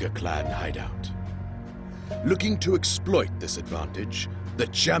the Yiga clan hideout. Looking to exploit this advantage, the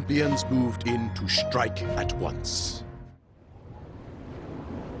champions moved in to strike at once.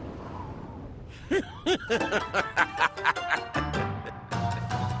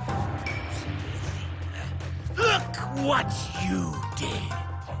 Look what you did!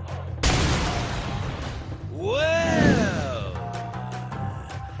 Well,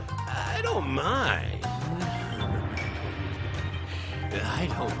 I don't mind. I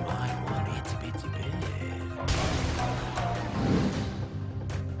don't mind one itsy bitsy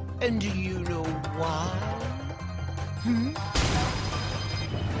bit. And do you know why?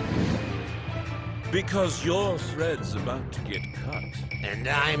 Because your thread's about to get cut. And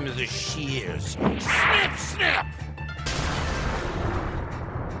I'm the shears. Snip, snip!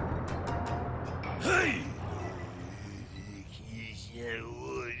 Hey!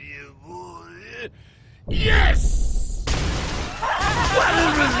 Yes! What a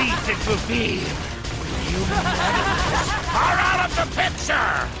relief it will be when you are out of the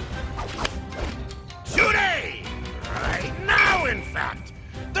picture! Today! Right now, in fact!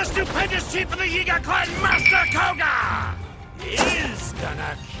 The stupendous chief of the Yiga clan, Master Koga, is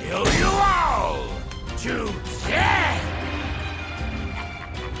gonna kill you all to death!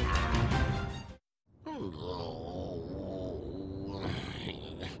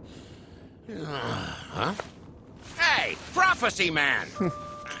 Huh? Hey, Prophecy Man!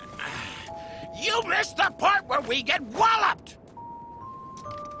 You missed the part where we get walloped!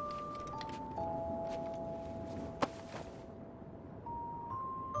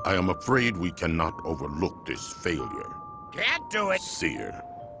 I am afraid we cannot overlook this failure. Can't do it! Seer.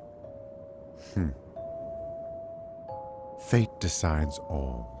 Fate decides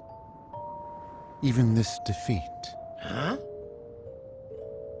all. Even this defeat. Huh?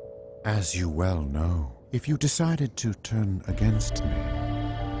 As you well know, if you decided to turn against me,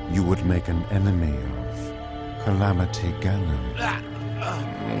 you would make an enemy of Calamity Ganon.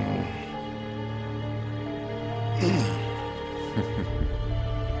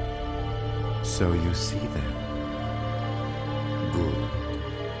 So you see then. Good.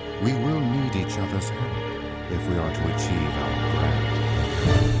 We will need each other's help if we are to achieve our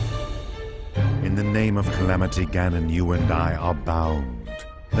grand. In the name of Calamity Ganon, you and I are bound.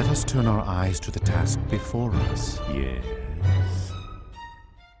 Let us turn our eyes to the task before us. Yes.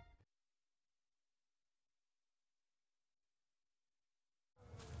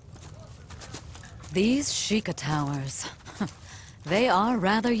 These Sheikah Towers. They are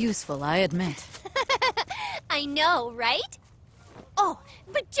rather useful, I admit. I know, right? Oh,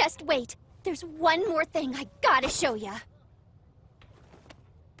 but just wait. There's one more thing I gotta show ya.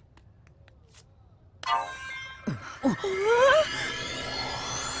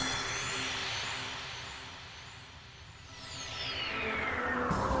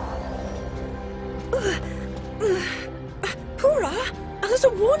 Pura, a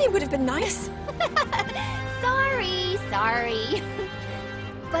little warning would have been nice. Sorry.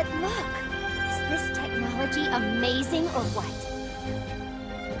 But look, is this technology amazing or what?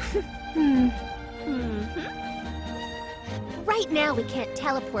 Right now we can't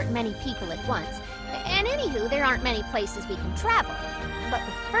teleport many people at once. And anywho, there aren't many places we can travel. But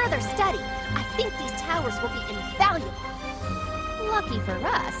with further study, I think these towers will be invaluable. Lucky for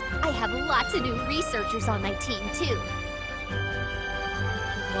us, I have lots of new researchers on my team, too.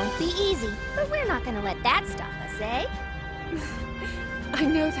 It won't be easy, but we're not gonna let that stop us, eh? I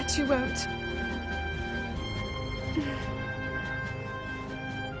know that you won't.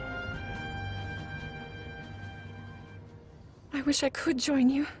 I wish I could join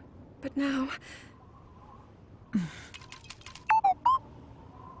you, but now...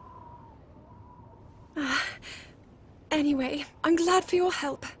 Anyway, I'm glad for your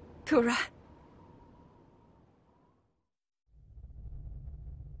help, Pura.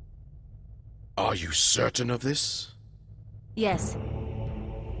 Are you certain of this? Yes.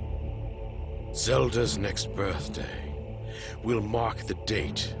 Zelda's next birthday will mark the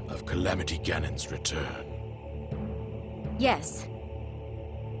date of Calamity Ganon's return. Yes.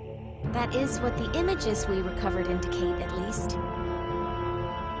 That is what the images we recovered indicate, at least.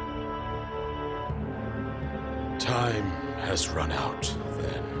 Time has run out,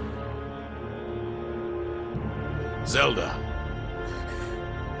 then. Zelda,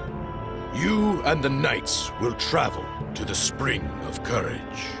 you and the knights will travel to the Spring of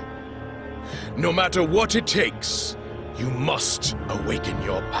Courage. No matter what it takes, you must awaken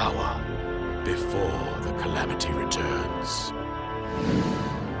your power before the Calamity returns.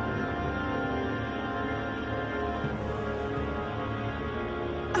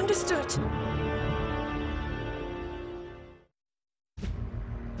 Understood.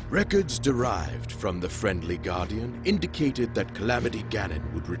 Records derived from the Friendly Guardian indicated that Calamity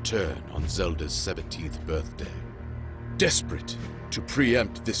Ganon would return on Zelda's 17th birthday. Desperate to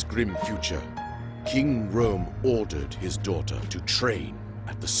preempt this grim future, King Rome ordered his daughter to train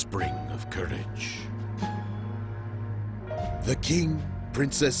at the Spring of Courage. The king,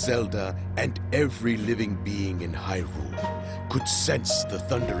 Princess Zelda, and every living being in Hyrule could sense the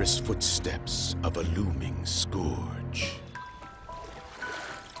thunderous footsteps of a looming scourge.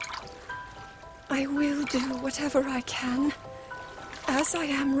 I will do whatever I can, as I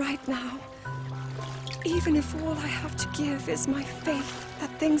am right now. Even if all I have to give is my faith that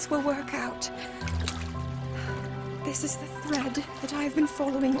things will work out. This is the thread that I've been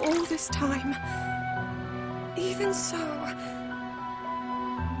following all this time. Even so,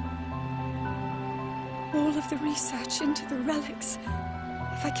 all of the research into the relics,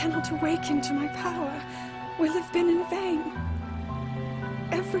 if I cannot awaken to my power, will have been in vain.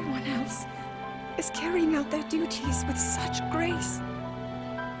 Everyone else is carrying out their duties with such grace.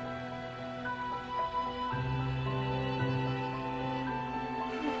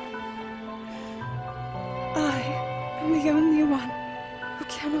 I am the only one who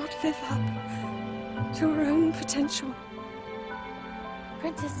cannot live up to her own potential.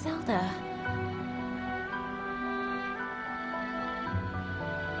 Princess Zelda.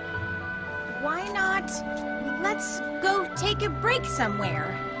 Why not? Let's go take a break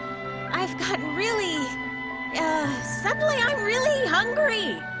somewhere. I've gotten really... suddenly I'm really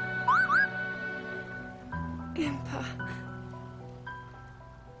hungry. Impa.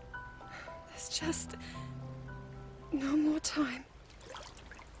 There's just... no more time.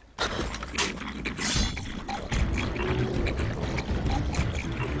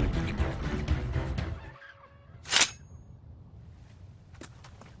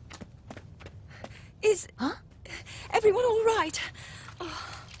 Is... Huh? Everyone all right? Oh,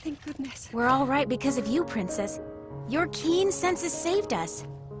 thank goodness. We're all right because of you, Princess. Your keen senses saved us.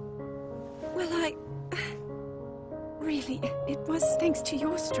 Well, really, it was thanks to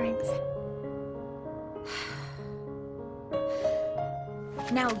your strength.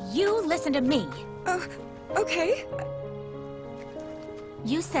 Now you listen to me. Oh, okay.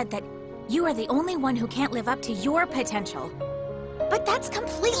 You said that you are the only one who can't live up to your potential. But that's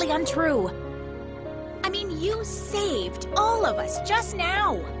completely untrue. I mean, you saved all of us just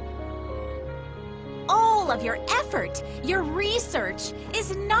now. All of your effort, your research,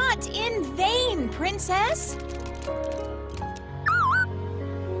 is not in vain, Princess.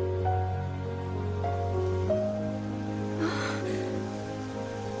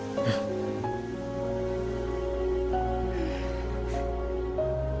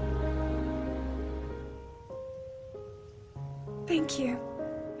 Thank you,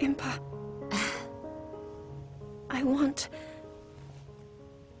 Impa.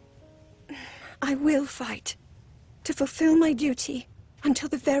 I will fight to fulfill my duty until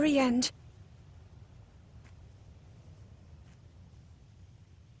the very end.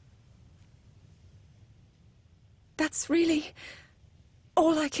 That's really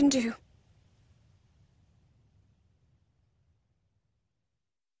all I can do.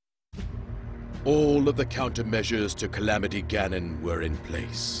 All of the countermeasures to Calamity Ganon were in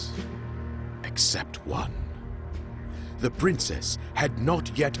place. Except one. The princess had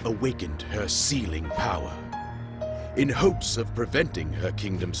not yet awakened her sealing power. In hopes of preventing her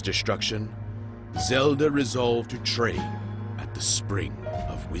kingdom's destruction, Zelda resolved to train at the Spring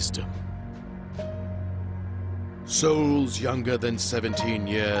of Wisdom. Souls younger than 17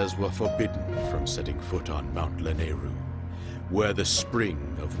 years were forbidden from setting foot on Mount Lanayru, where the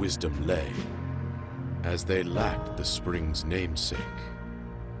Spring of Wisdom lay, as they lacked the spring's namesake.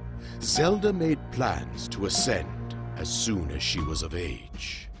 Zelda made plans to ascend as soon as she was of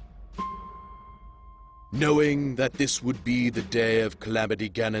age. Knowing that this would be the day of Calamity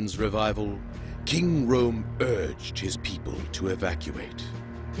Ganon's revival, King Rhoam urged his people to evacuate.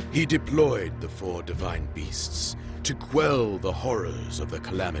 He deployed the 4 divine beasts to quell the horrors of the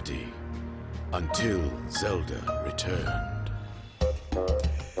Calamity until Zelda returned.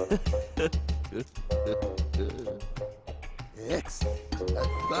 Excellent. I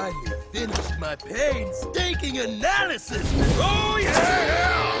finally finished my painstaking analysis. Oh,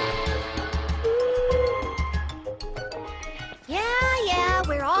 Yeah,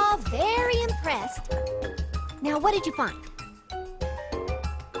 we're all very impressed. Now, what did you find?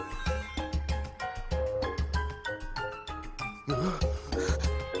 Do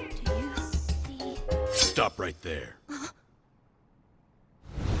you see? Stop right there.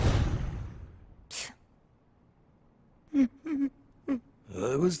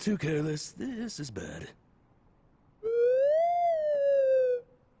 I was too careless. This is bad.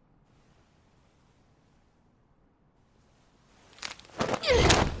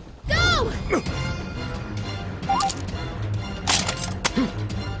 Go!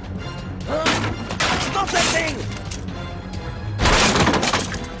 Stop that thing!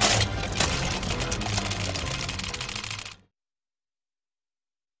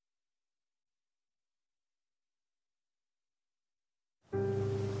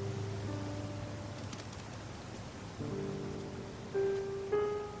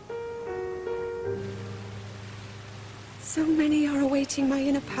 So many are awaiting my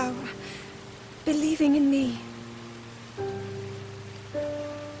inner power, believing in me.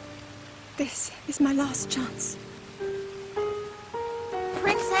 This is my last chance.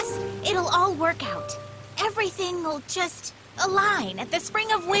 Princess, it'll all work out. Everything will just align at the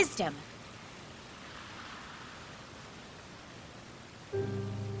Spring of Wisdom.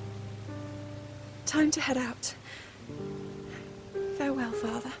 Time to head out. Farewell,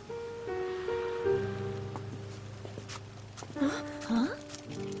 Father. Huh?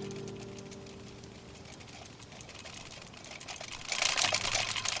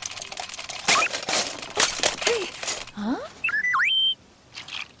 Hey! Huh?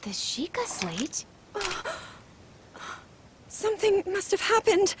 The Sheikah slate? Something must have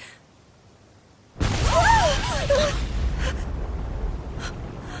happened.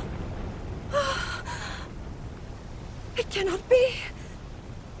 It cannot be.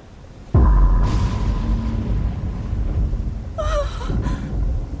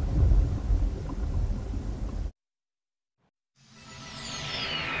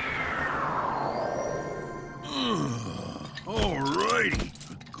 Alrighty.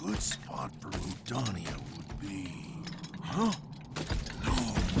 A good spot for Rudania would be... Huh? No.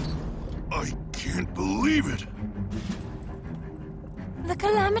 I can't believe it. The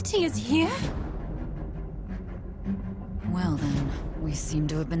Calamity is here? Well then, we seem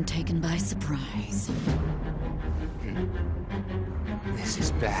to have been taken by surprise. This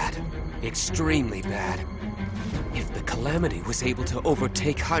is bad. Extremely bad. If the Calamity was able to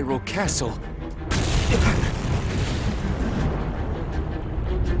overtake Hyrule Castle...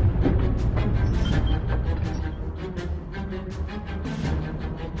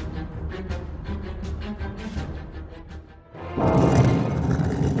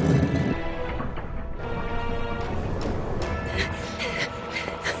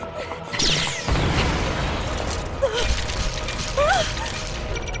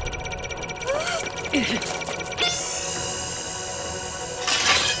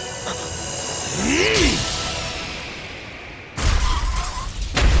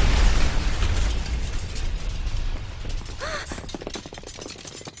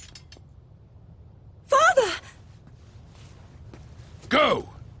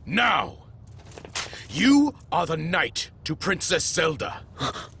 Now! You are the knight to Princess Zelda.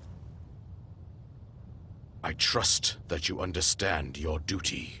 I trust that you understand your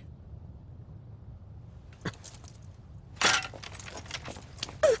duty.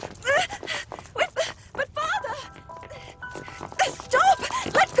 But father! Stop!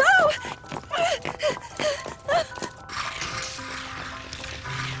 Let go!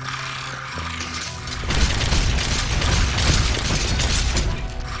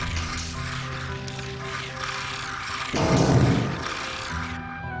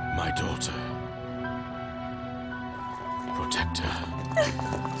 My daughter. Protect her.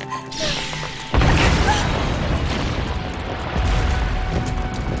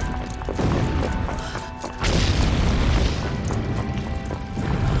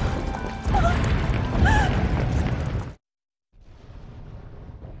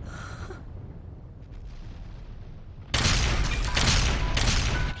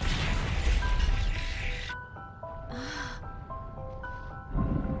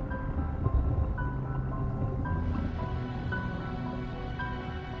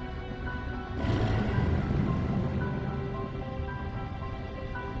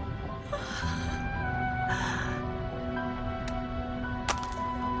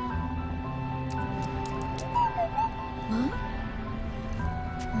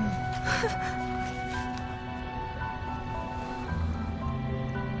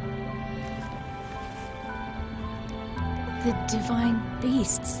 The divine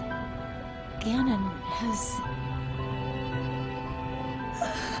beasts. Ganon has...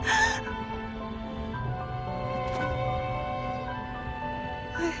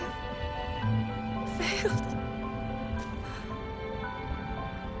 I have failed.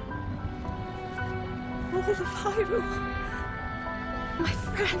 All of Hyrule. My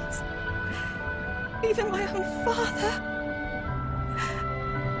friends. Even my own father.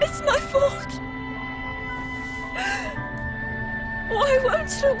 It's my fault. Why won't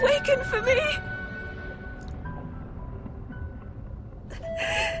you awaken for me?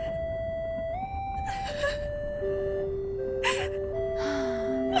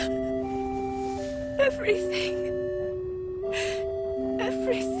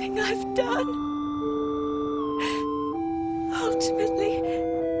 Everything I've done. Ultimately,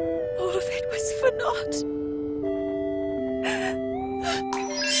 all of it was for naught.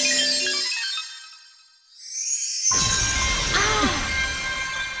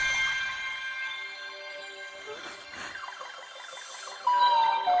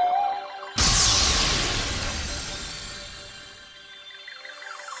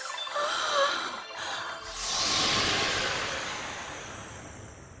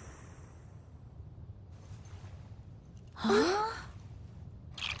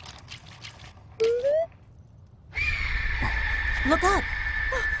 Look up!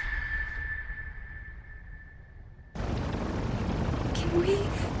 Can we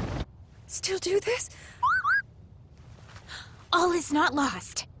still do this? All is not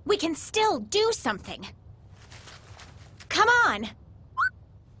lost. We can still do something. Come on!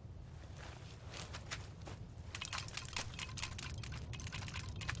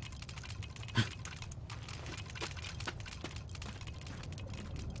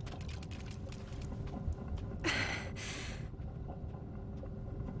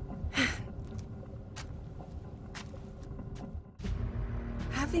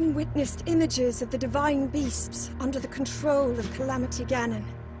 Having witnessed images of the divine beasts under the control of Calamity Ganon,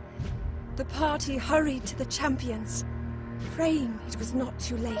 the party hurried to the champions, praying it was not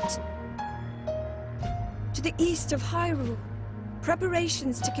too late. To the east of Hyrule,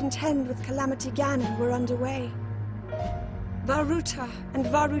 preparations to contend with Calamity Ganon were underway. Varuta and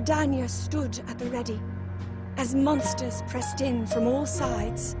Varudanya stood at the ready, as monsters pressed in from all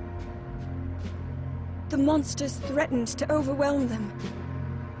sides. The monsters threatened to overwhelm them,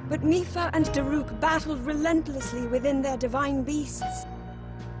 but Mipha and Daruk battled relentlessly within their divine beasts.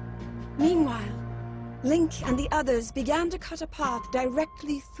 Meanwhile, Link and the others began to cut a path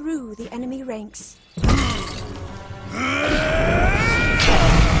directly through the enemy ranks.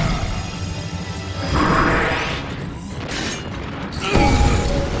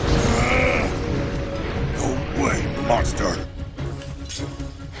 No way, monster!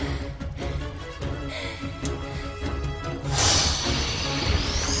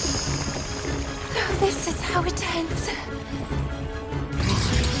 This is how it ends.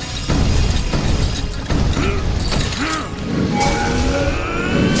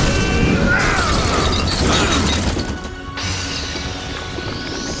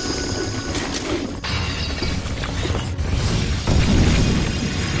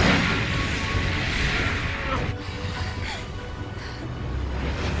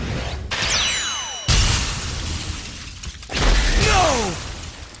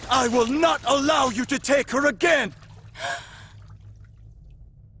 I will not allow you to take her again!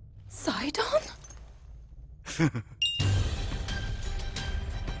 Sidon?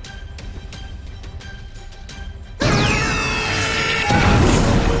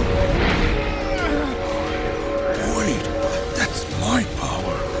 Wait, that's my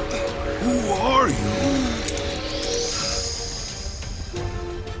power. Who are you?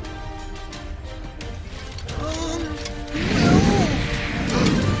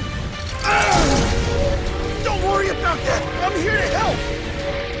 Don't worry about that! I'm here to help!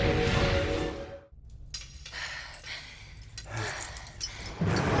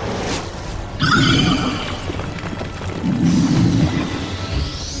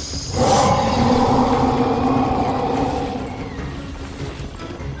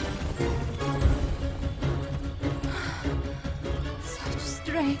 Such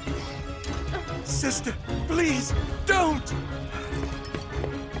strength. Sister, please, don't!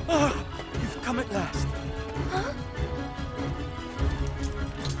 Ah, you've come at last. Huh?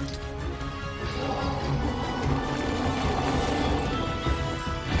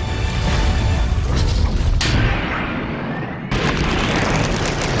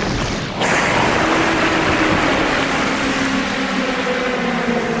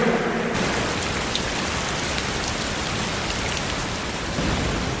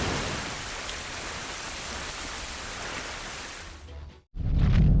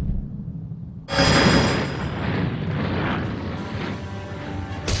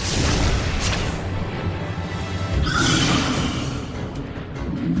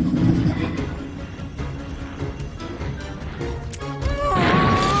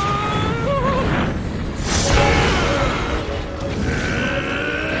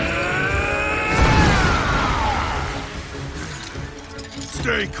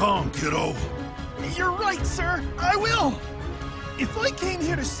 Stay calm, kiddo. You're right, sir. I will. If I came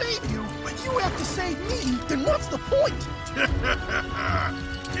here to save you, but you have to save me, then what's the point?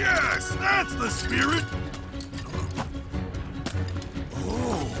 Yes, that's the spirit.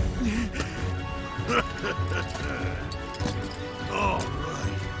 Oh. All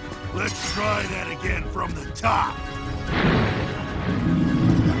right. Let's try that again from the top.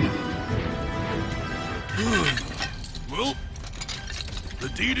 Well, the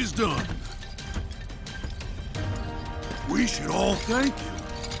deed is done. We should all thank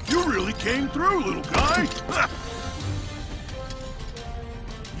you. You really came through, little guy.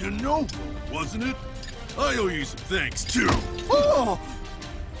 You know, wasn't it? I owe you some thanks, too. Oh!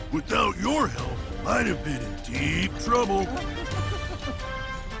 Without your help, I'd have been in deep trouble.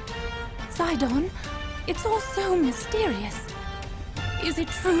 Sidon, it's all so mysterious. Is it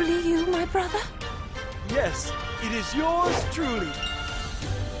truly you, my brother? Yes, it is yours truly.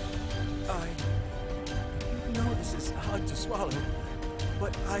 I know this is hard to swallow,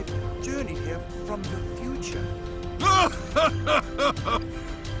 but I've journeyed here from the future.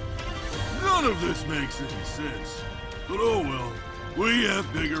 None of this makes any sense. But oh well, we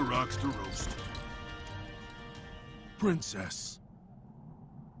have bigger rocks to roast. Princess,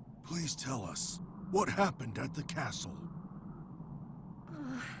 please tell us what happened at the castle.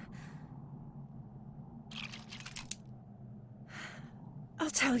 I'll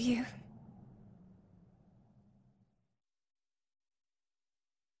tell you.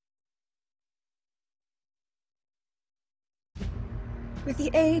 With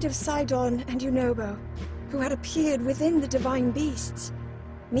the aid of Sidon and Yunobo, who had appeared within the divine beasts,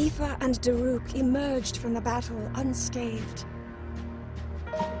 Mipha and Daruk emerged from the battle unscathed.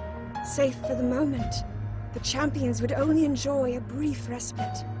 Safe for the moment, the champions would only enjoy a brief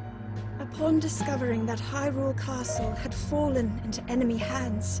respite. Upon discovering that Hyrule Castle had fallen into enemy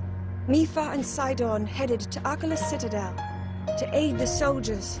hands, Mipha and Sidon headed to Arcalus Citadel to aid the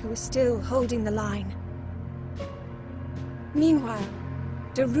soldiers who were still holding the line. Meanwhile,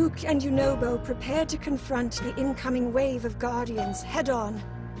 Daruk and Yunobo prepared to confront the incoming wave of Guardians head-on,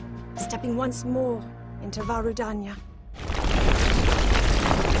 stepping once more into Varudanya.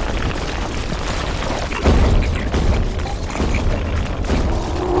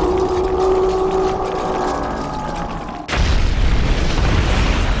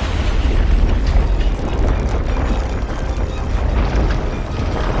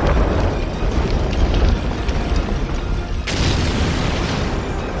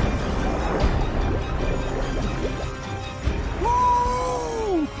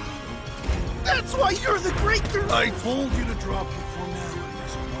 That's why you're the great... I told you to drop your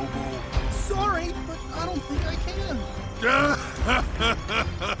formalities, Noble. Sorry, but I don't think I can.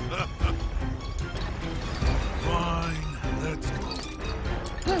 Fine, let's go.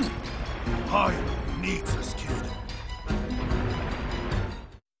 Hyrule needs us, kid.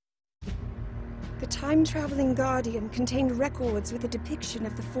 time-traveling Guardian contained records with a depiction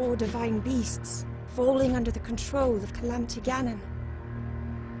of the 4 divine beasts, falling under the control of Calamity Ganon.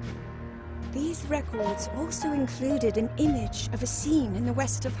 These records also included an image of a scene in the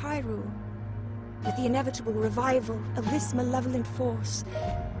west of Hyrule. With the inevitable revival of this malevolent force,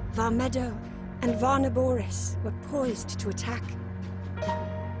 Varmedo and Varnaboris were poised to attack.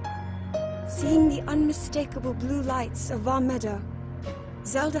 Seeing the unmistakable blue lights of Varmedo,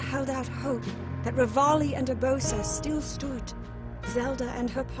 Zelda held out hope that Rivali and Urbosa still stood. Zelda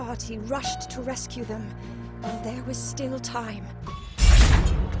and her party rushed to rescue them while there was still time.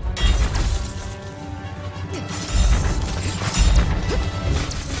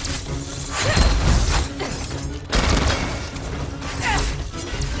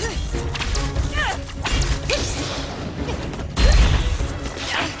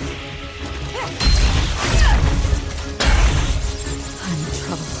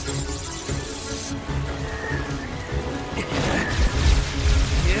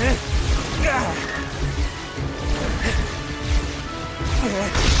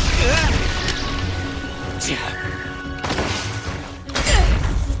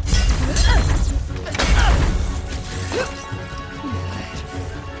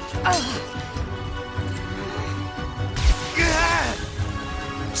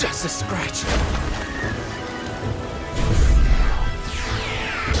 Just a scratch.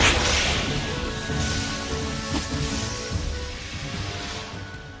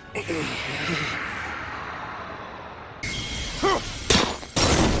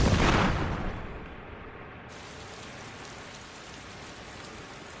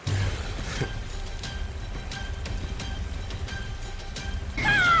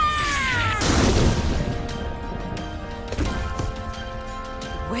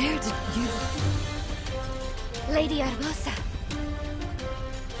 Where did you... Lady Urbosa.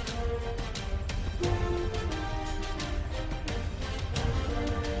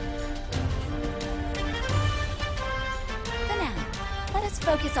 For now, let us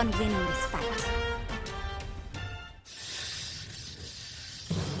focus on winning this fight.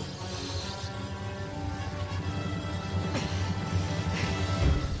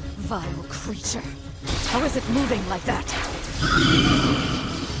 Vile creature. How is it moving like that?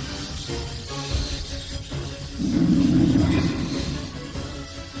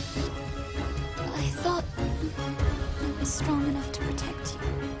 I thought I was strong enough to protect you.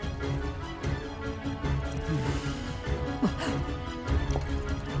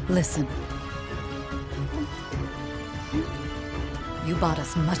 Listen. You bought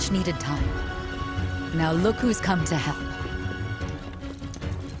us much-needed time. Now look who's come to help.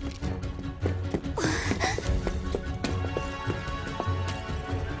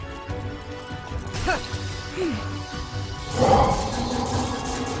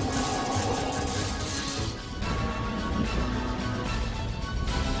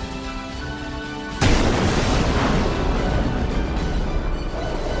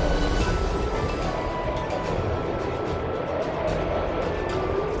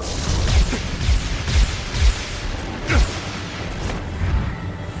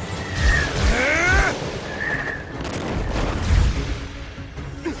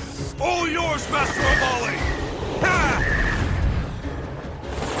 All yours, Master Rivali! Ha!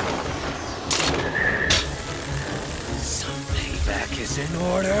 Some payback is in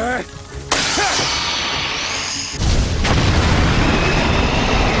order.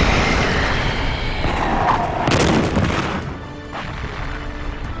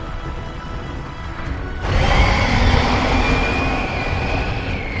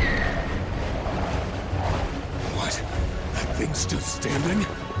 What? That thing's still standing?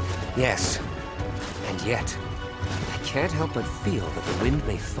 Yes. And yet, I can't help but feel that the wind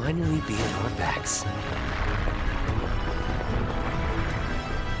may finally be at our backs.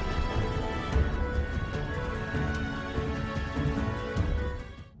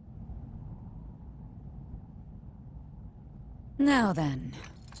 Now then.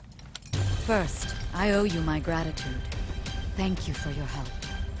 First, I owe you my gratitude. Thank you for your help.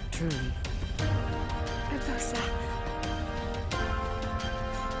 Truly. Urbosa.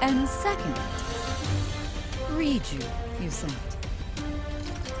 And second, Riju, you sent.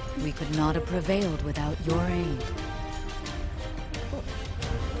 We could not have prevailed without your aid.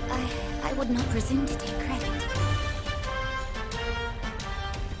 I would not presume to take credit.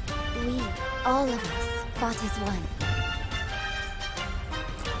 We, all of us, fought as one.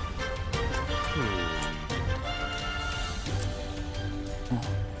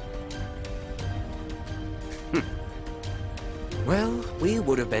 Well, we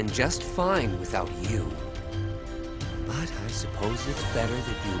would have been just fine without you. But I suppose it's better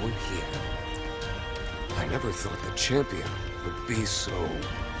that you were here. I never thought the champion would be so...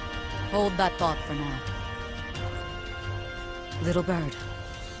 Hold that thought for now. Little bird,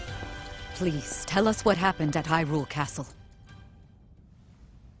 please tell us what happened at Hyrule Castle.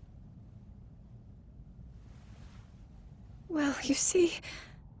 Well, you see...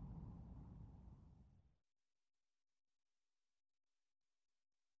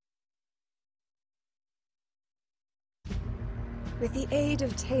 With the aid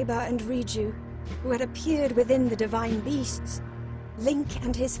of Teba and Riju, who had appeared within the divine beasts, Link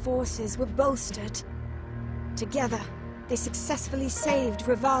and his forces were bolstered. Together, they successfully saved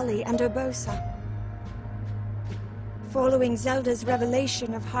Rivali and Urbosa. Following Zelda's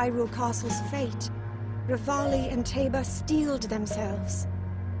revelation of Hyrule Castle's fate, Rivali and Teba steeled themselves.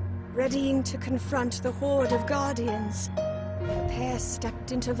 Readying to confront the horde of Guardians, the pair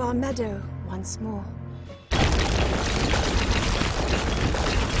stepped into Varmeadow once more.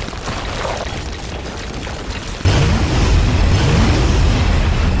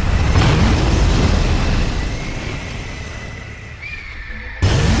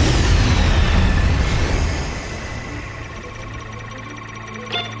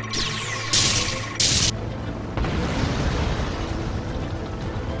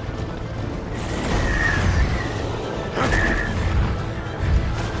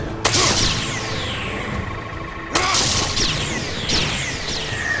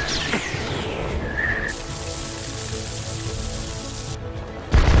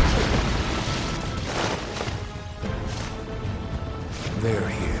 There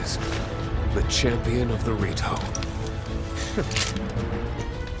he is. The champion of the Rito.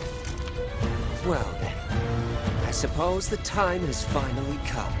 Well then, I suppose the time has finally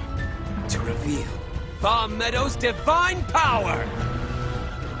come to reveal Varmeadow's divine power!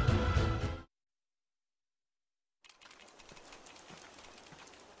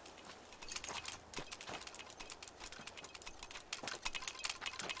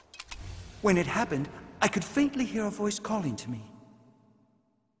 When it happened, I could faintly hear a voice calling to me.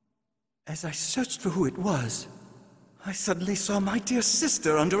 As I searched for who it was, I suddenly saw my dear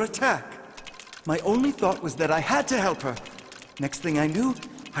sister under attack. My only thought was that I had to help her. Next thing I knew,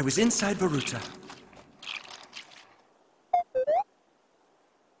 I was inside Varuta.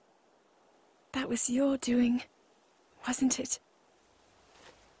 That was your doing, wasn't it?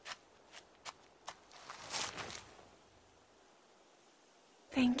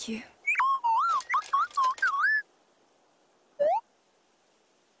 Thank you.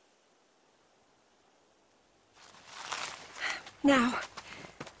 Now,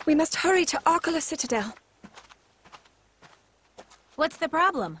 we must hurry to Arcola Citadel. What's the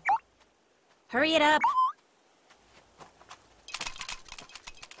problem? Hurry it up.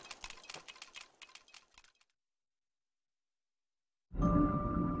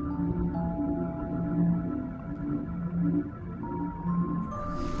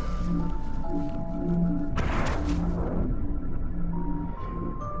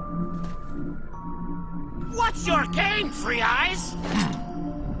 What's your game, Three Eyes?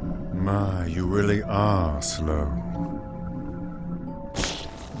 My, you really are slow.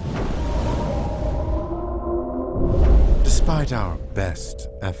 Despite our best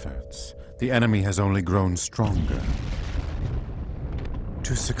efforts, the enemy has only grown stronger.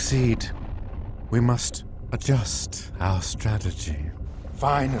 To succeed, we must adjust our strategy.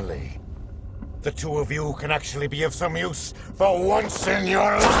 Finally, the two of you can actually be of some use for once in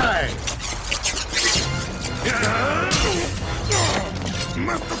your lives!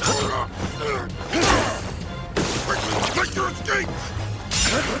 Make your escape!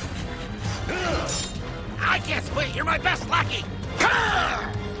 I can't split, you're my best lackey!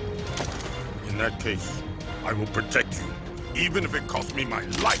 In that case, I will protect you, even if it costs me my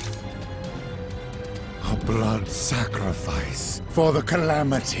life. A blood sacrifice for the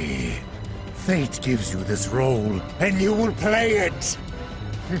Calamity. Fate gives you this role, and you will play it!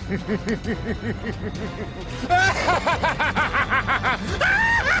 We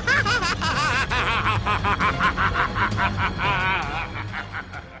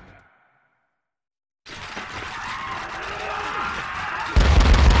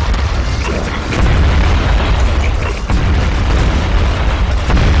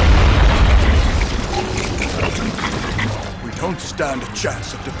don't stand a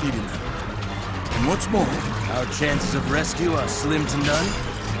chance of defeating them. And what's more, our chances of rescue are slim to none.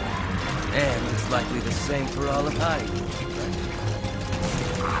 And it's likely the same for all of Hyrule.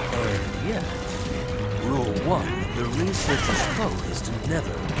 And yet, Rule 1 of the researcher's code is to never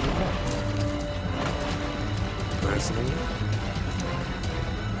give up. Personally,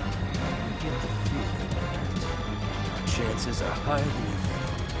 I get the feeling that chances are higher than you think.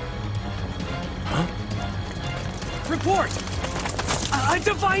 Huh? Report! A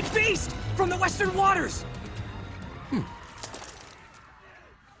divine beast from the Western Waters!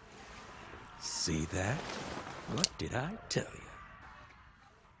 See that? What did I tell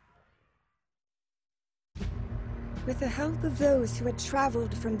you? With the help of those who had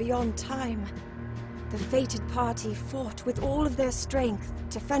traveled from beyond time, the fated party fought with all of their strength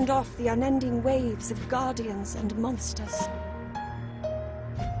to fend off the unending waves of guardians and monsters.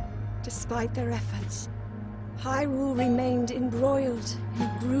 Despite their efforts, Hyrule remained embroiled in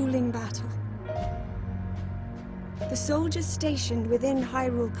a grueling battle. The soldiers stationed within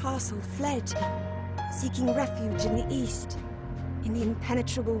Hyrule Castle fled, seeking refuge in the east, in the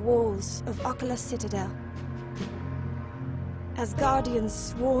impenetrable walls of Oculus Citadel. As guardians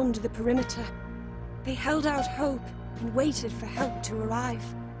swarmed the perimeter, they held out hope and waited for help to arrive.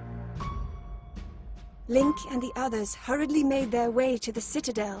 Link and the others hurriedly made their way to the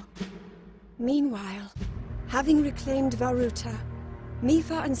Citadel. Meanwhile, having reclaimed Varuta,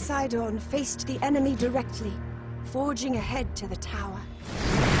 Mipha and Sidon faced the enemy directly, forging ahead to the tower.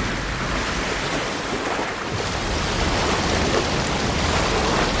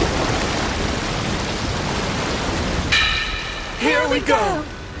 Here we go!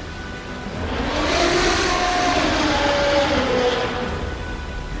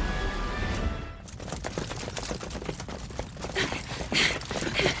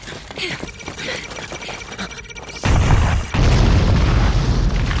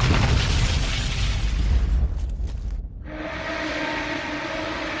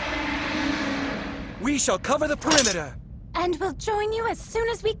 We shall cover the perimeter! And we'll join you as soon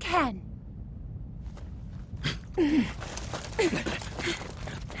as we can.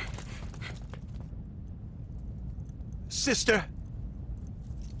 Sister!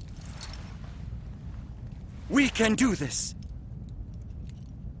 We can do this!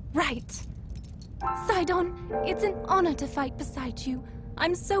 Right. Sidon, it's an honor to fight beside you.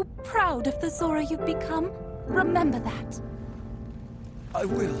 I'm so proud of the Zora you've become. Remember that. I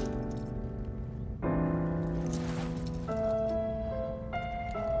will.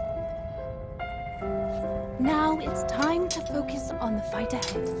 Now it's time to focus on the fight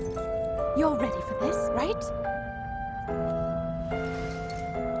ahead. You're ready for this, right?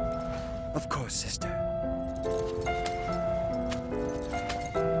 Of course, sister.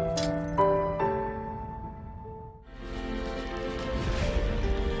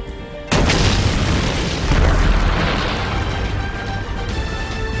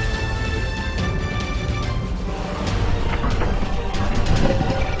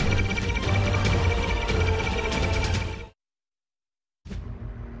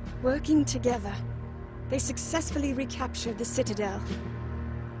 Working together, they successfully recaptured the Citadel.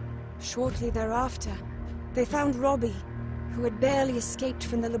 Shortly thereafter, they found Robbie, who had barely escaped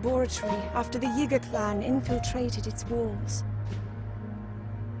from the laboratory after the Yiga clan infiltrated its walls.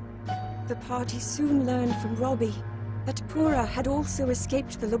 The party soon learned from Robbie that Pura had also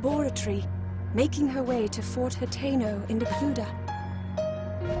escaped the laboratory, making her way to Fort Hateno in Decluda.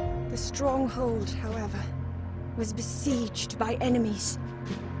 The stronghold, however, was besieged by enemies.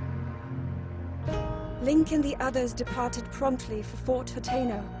 Link and the others departed promptly for Fort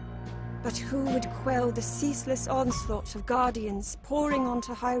Hateno, but who would quell the ceaseless onslaught of Guardians pouring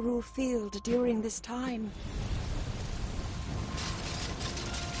onto Hyrule Field during this time?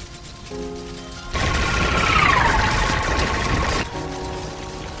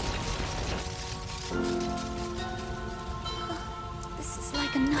 This is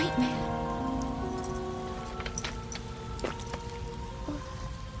like a nightmare.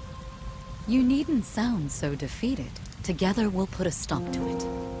 You needn't sound so defeated. Together we'll put a stop to it.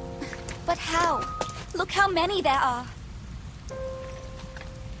 But how? Look how many there are.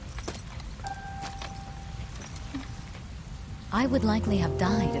 I would likely have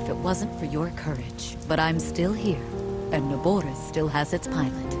died if it wasn't for your courage. But I'm still here, and Naboris still has its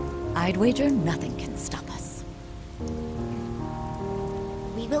pilot. I'd wager nothing can stop us.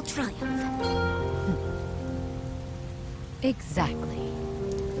 We will triumph. Exactly.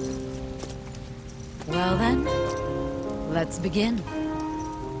 Well then, let's begin.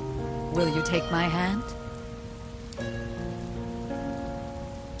 Will you take my hand?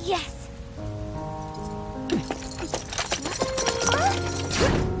 Yes.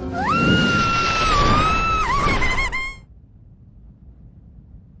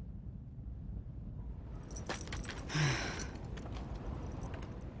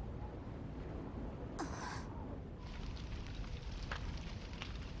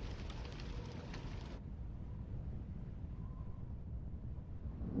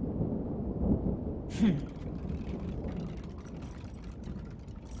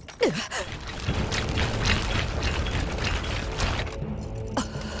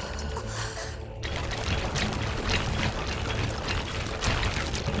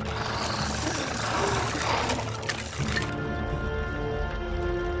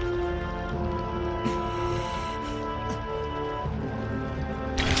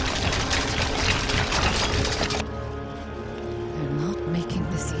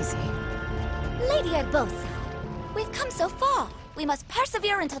 Urbosa. We've come so far. We must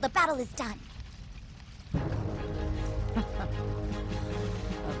persevere until the battle is done. A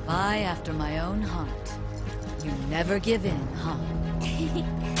vie after my own heart. You never give in, huh?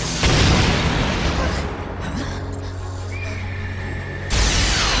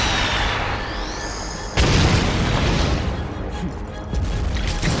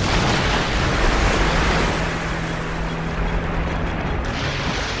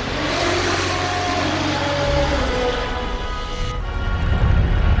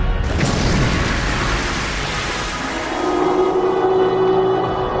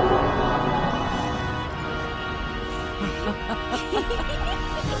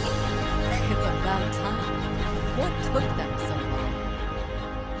 It's about time. What took them so long?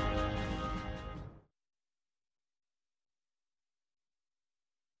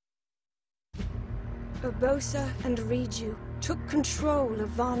 Urbosa and Riju took control of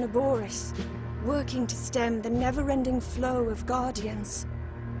Varnaboris, working to stem the never-ending flow of Guardians.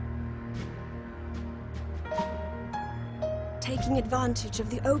 Taking advantage of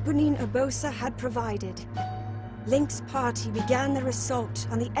the opening Urbosa had provided, Link's party began their assault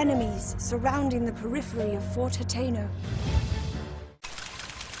on the enemies surrounding the periphery of Fort Hateno.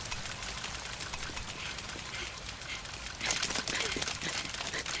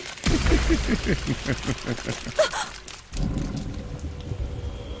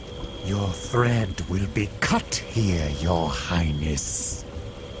 Your thread will be cut here, Your Highness.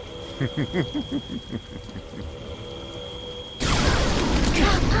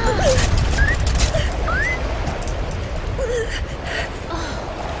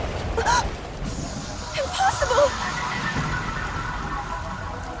 Impossible!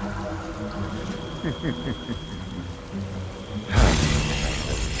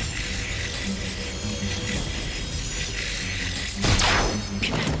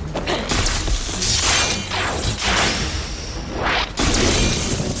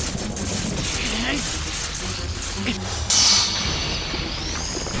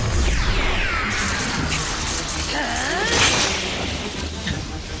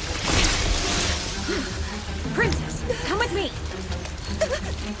 Princess, come with me.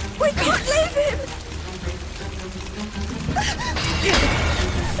 We can't leave him!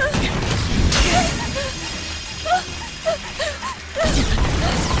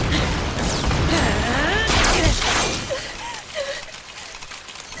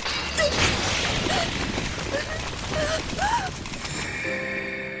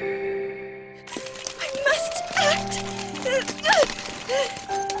 I must act!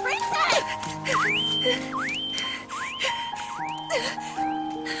 Princess!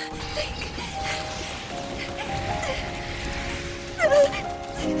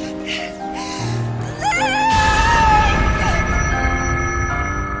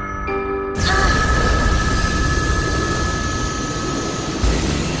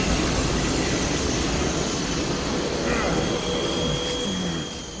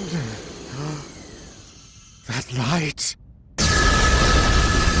 That light!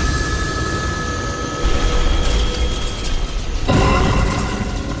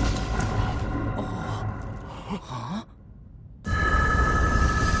 Huh?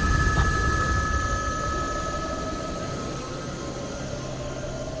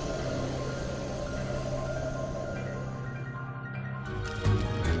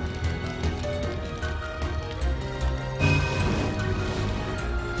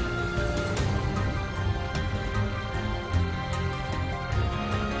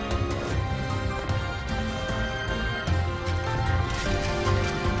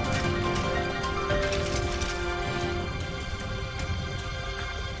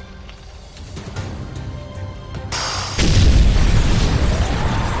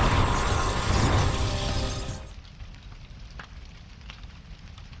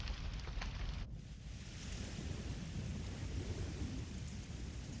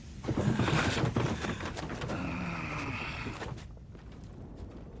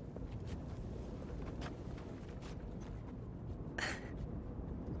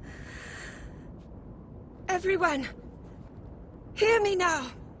 Everyone, hear me now.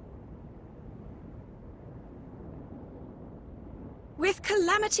 With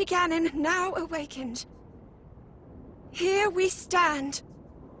Calamity Ganon now awakened, here we stand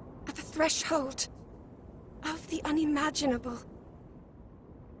at the threshold of the unimaginable.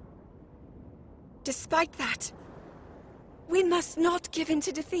 Despite that, we must not give in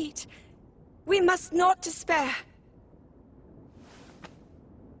to defeat. We must not despair.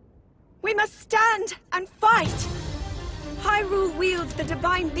 We must stand and fight! Hyrule wields the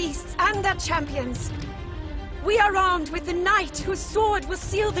divine beasts and their champions. We are armed with the knight whose sword will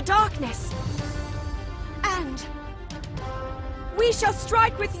seal the darkness. we shall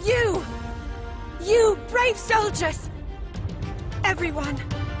strike with you! You brave soldiers! Everyone,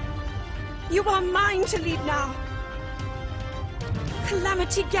 you are mine to lead now.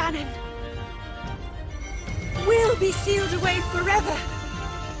 Calamity Ganon will be sealed away forever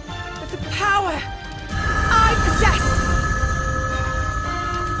with the power I possess.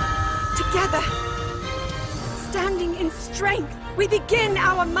 Together, standing in strength, we begin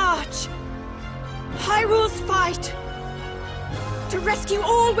our march. Hyrule's fight to rescue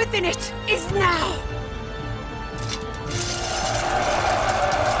all within it is now.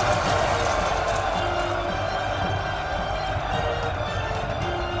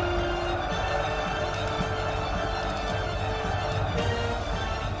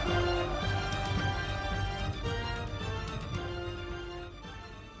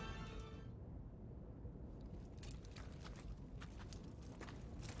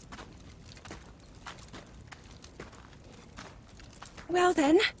 Well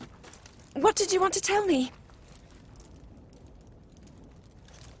then, what did you want to tell me?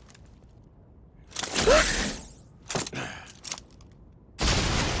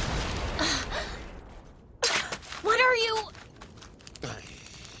 What are you...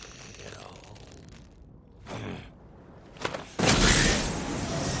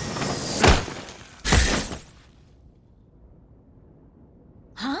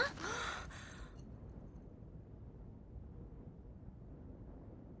 Huh?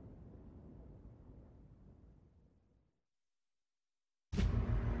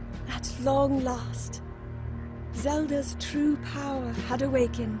 At long last, Zelda's true power had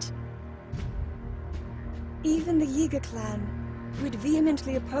awakened. Even the Yiga clan, who had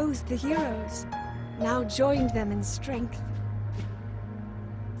vehemently opposed the heroes, now joined them in strength.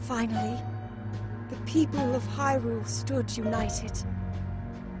 Finally, the people of Hyrule stood united.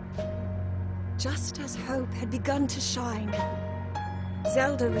 Just as hope had begun to shine,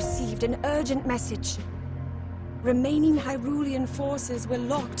 Zelda received an urgent message. Remaining Hyrulean forces were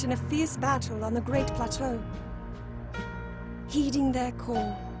locked in a fierce battle on the Great Plateau. Heeding their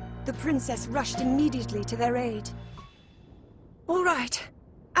call, the princess rushed immediately to their aid. All right,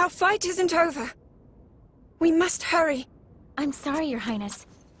 our fight isn't over. We must hurry. I'm sorry, Your Highness.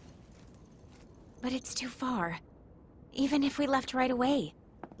 But it's too far. Even if we left right away.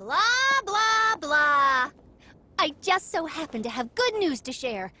 Blah, blah, blah. I just so happen to have good news to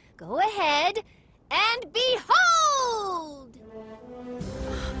share. Go ahead and behold!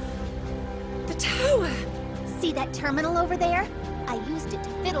 The tower! See that terminal over there? I used it to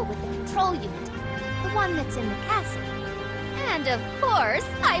fiddle with the control unit. The one that's in the castle. And of course,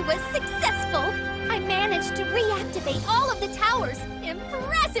 I was successful! I managed to reactivate all of the towers.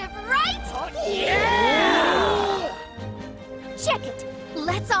 Impressive, right? Yeah! Check it!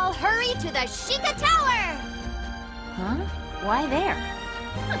 Let's all hurry to the Sheikah Tower! Huh? Why there?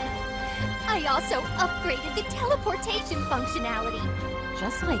 I also upgraded the teleportation functionality.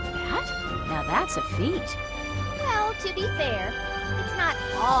 Just like that? Now that's a feat. Well, to be fair, it's not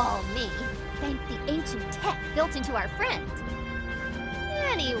all me. Thank the ancient tech built into our friend.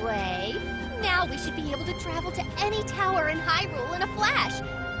 Anyway, now we should be able to travel to any tower in Hyrule in a flash.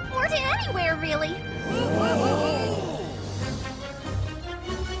 Or to anywhere, really.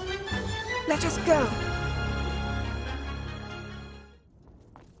 Let us go.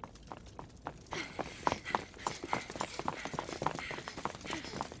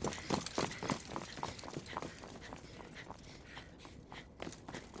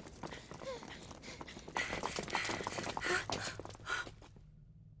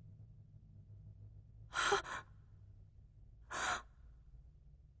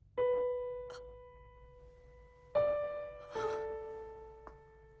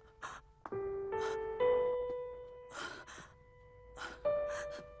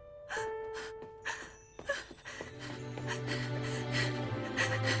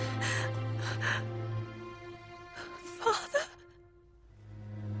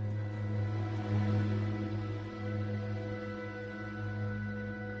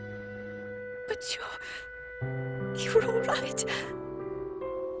 But you're all right.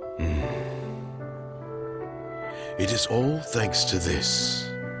 It is all thanks to this.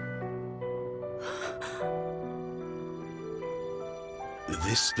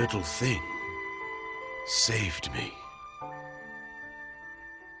 This little thing saved me.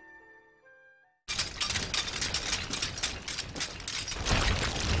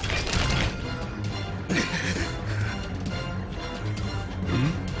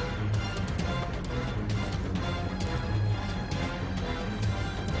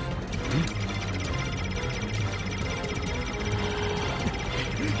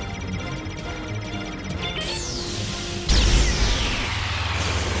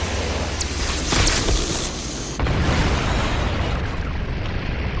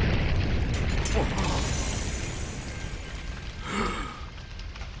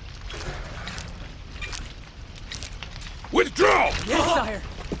 Yes, sire.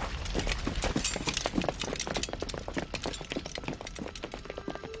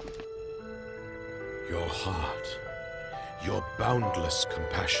 Your heart, your boundless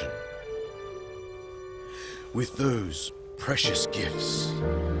compassion. With those precious gifts,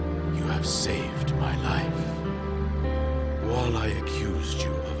 you have saved my life. While I accused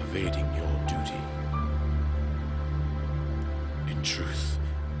you of evading your duty. In truth,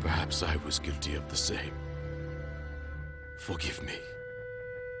 perhaps I was guilty of the same. Forgive me.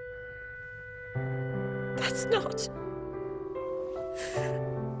 That's not...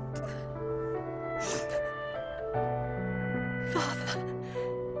 Father,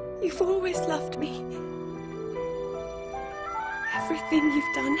 you've always loved me. Everything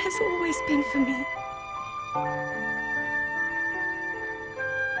you've done has always been for me.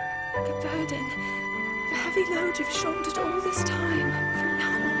 The burden, the heavy load you've shouldered all this time, from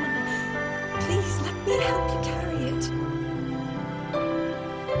now on, please let me help you carry it.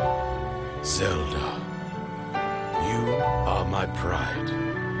 Zelda, you are my pride,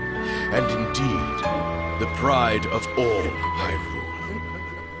 and indeed, the pride of all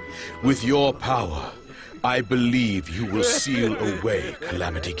Hyrule. With your power, I believe you will seal away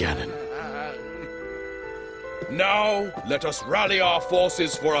Calamity Ganon. Now, let us rally our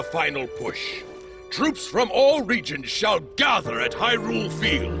forces for a final push. Troops from all regions shall gather at Hyrule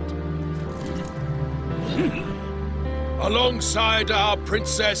Field. Alongside our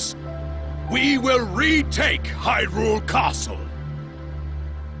princess, we will retake Hyrule Castle.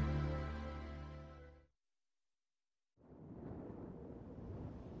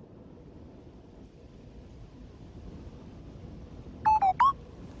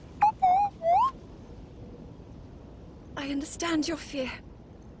 I understand your fear.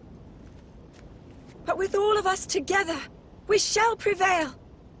 But with all of us together, we shall prevail.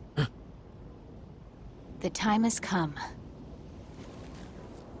 The time has come.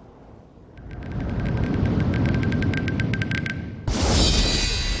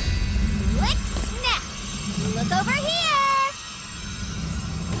 Lick snap! Look over here!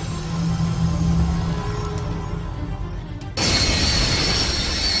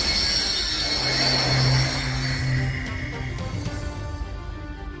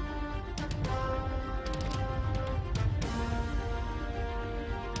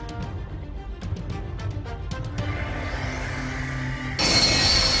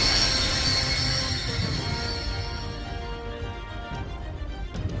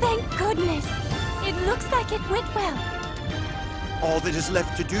 Thank goodness! It looks like it went well. All that is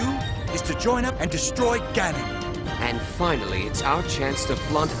left to do is to join up and destroy Ganon. And finally, it's our chance to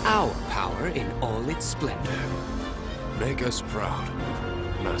flaunt our power in all its splendor. Make us proud,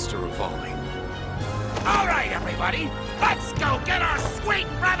 Master Rivali. All right, everybody, let's go get our sweet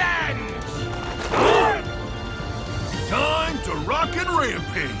revenge! Time to rock and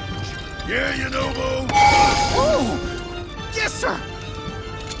rampage! Yeah, you know, Bo! Ooh! Yes, sir!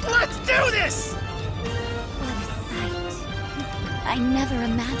 Let's do this! What a sight. I never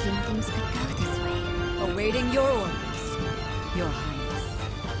imagined things could go this way. Awaiting your orders, Your Highness.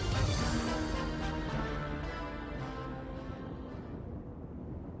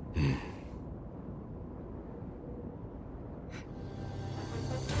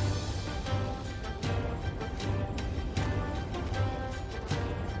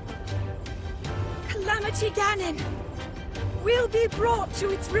 Calamity Ganon will be brought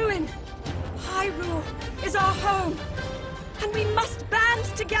to its ruin. Hyrule is our home, and we must band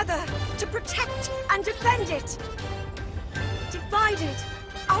together to protect and defend it. Divided,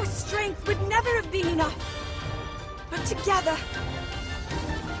 our strength would never have been enough. But together,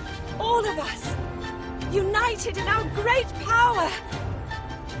 all of us, united in our great power.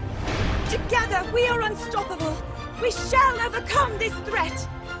 Together, we are unstoppable. We shall overcome this threat.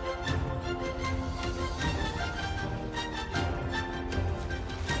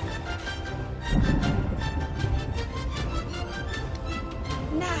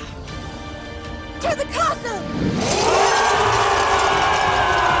 Now, to the castle!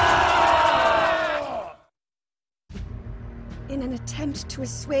 In an attempt to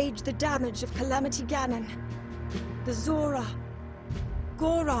assuage the damage of Calamity Ganon, the Zora,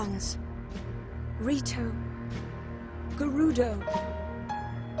 Gorons, Rito, Gerudo,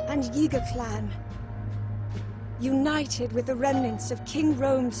 and Yiga clan united with the remnants of King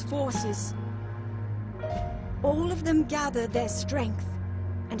Rome's forces. All of them gathered their strength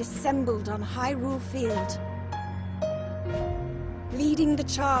and assembled on Hyrule Field. Leading the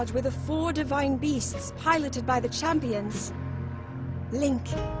charge were the 4 divine beasts piloted by the champions. Link,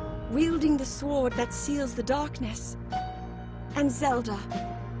 wielding the sword that seals the darkness. And Zelda,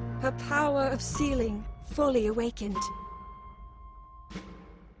 her power of sealing fully awakened.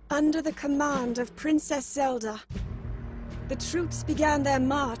 Under the command of Princess Zelda, the troops began their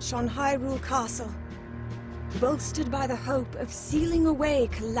march on Hyrule Castle, bolstered by the hope of sealing away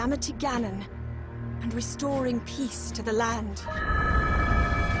Calamity Ganon and restoring peace to the land.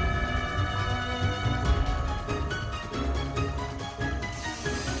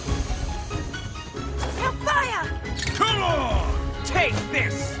 Fire! Come on! Take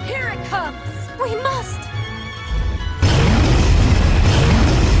this! Here it comes! We must!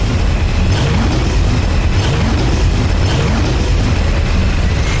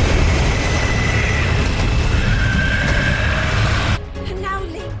 And now,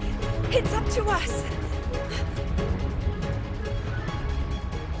 Link, it's up to us.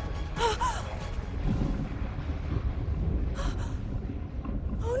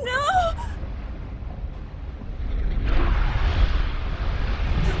 Oh no!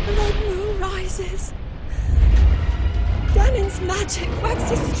 The blood moon rises. Ganon's magic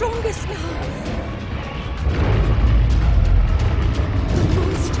waxes strongest now. The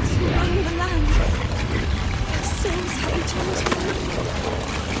monsters who run the land, their souls have returned to them.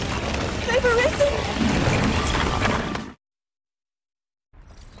 They've arisen!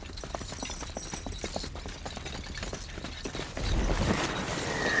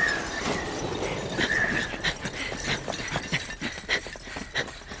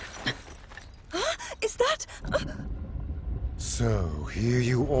 Huh? Is that... So here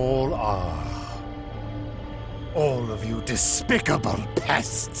you all are. All of you despicable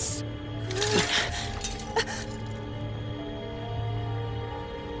pests!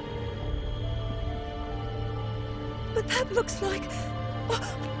 But that looks like...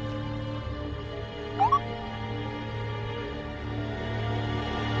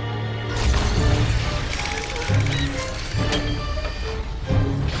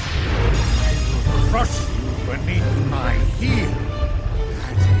 Crush you beneath my heel.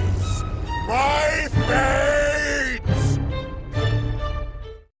 That is my fate!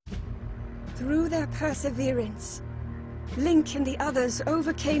 Through their perseverance, Link and the others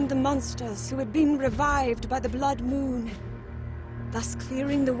overcame the monsters who had been revived by the Blood Moon, thus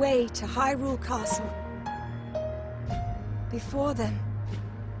clearing the way to Hyrule Castle. Before them,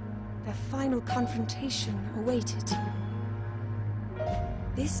 their final confrontation awaited.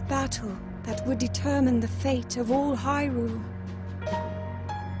 This battle that would determine the fate of all Hyrule.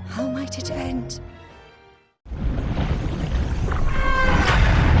 How might it end?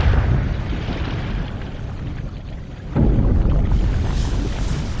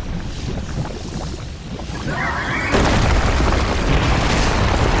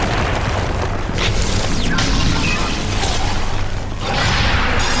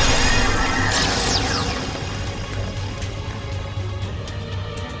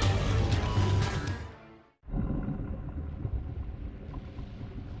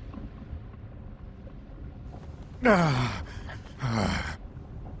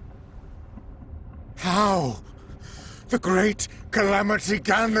 How? The great Calamity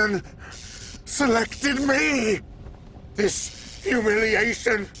Ganon selected me! This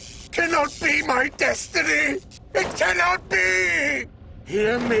humiliation cannot be my destiny! It cannot be!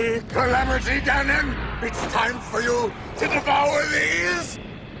 Hear me, Calamity Ganon! It's time for you to devour these!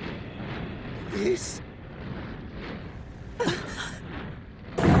 These...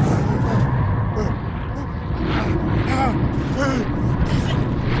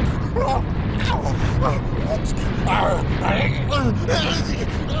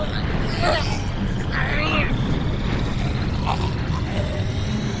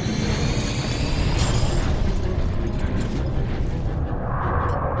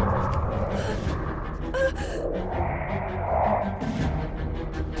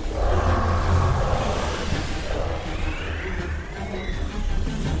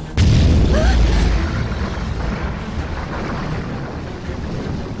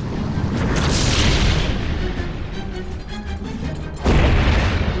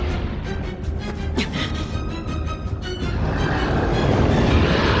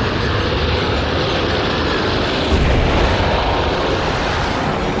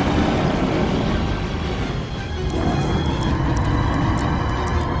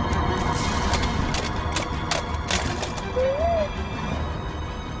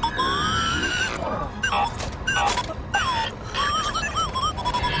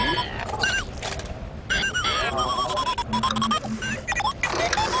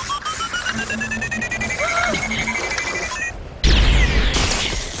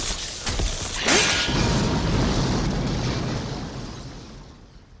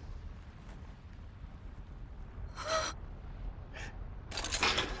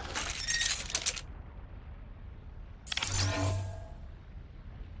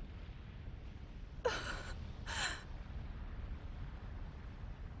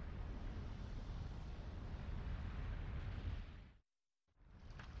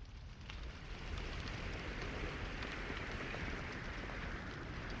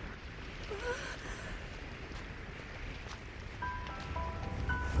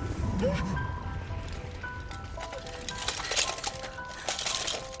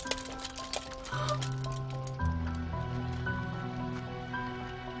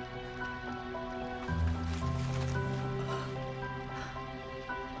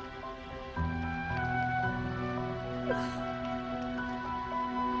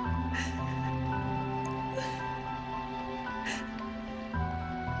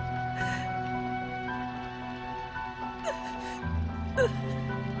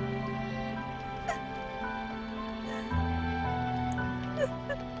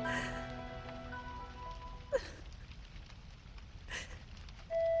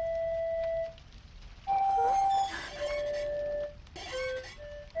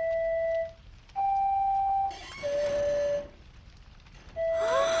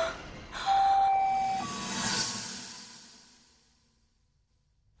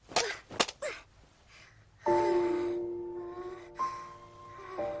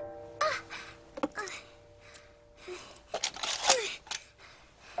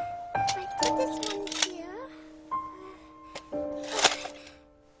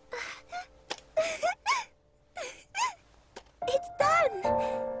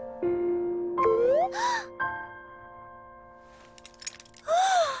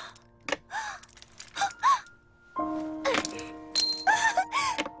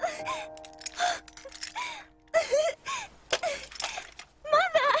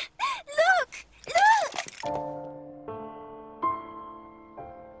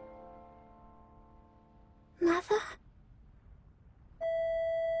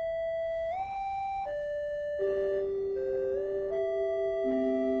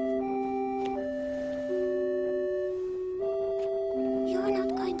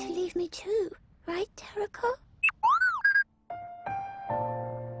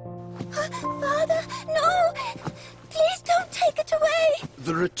 Father, no! Please don't take it away!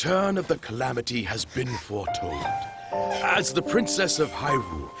 The return of the Calamity has been foretold. As the Princess of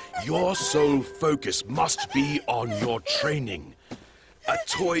Hyrule, your sole focus must be on your training. A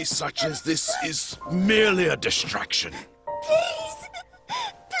toy such as this is merely a distraction. Please!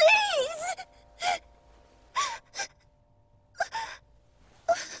 Please!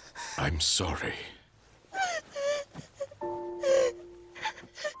 I'm sorry.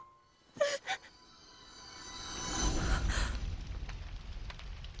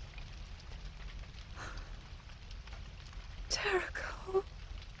 Jericho.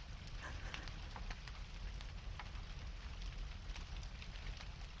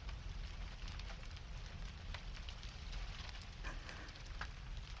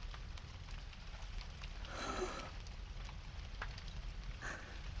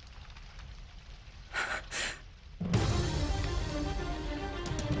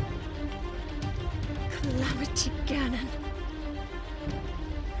 Calamity Ganon.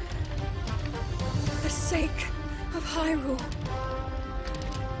 For the sake of Hyrule.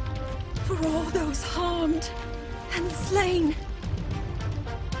 For all those harmed and slain.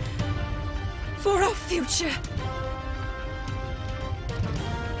 For our future.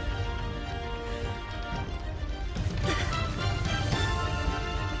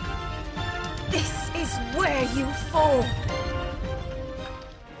 This is where you fall.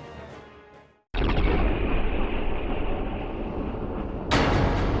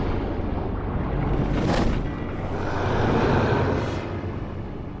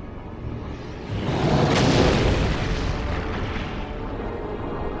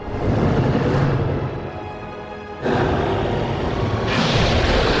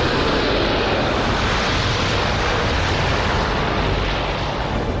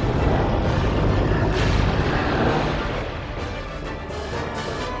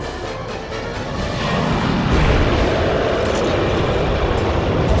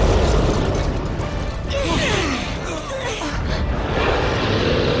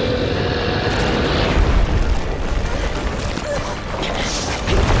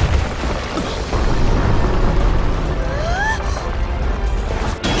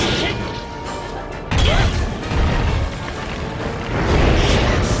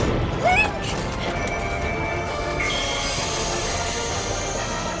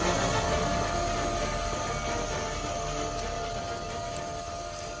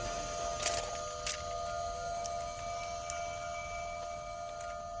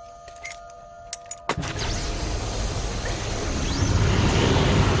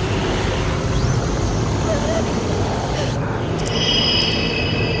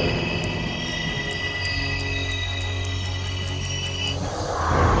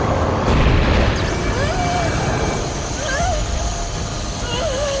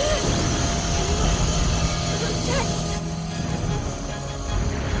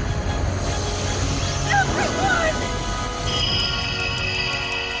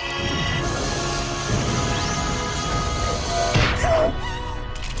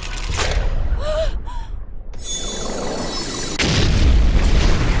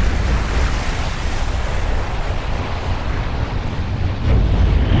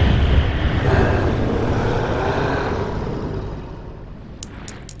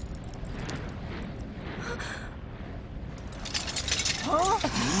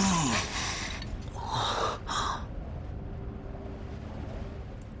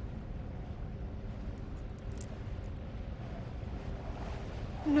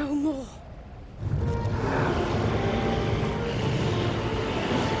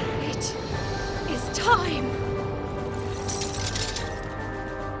 time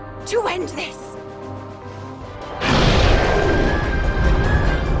to end this.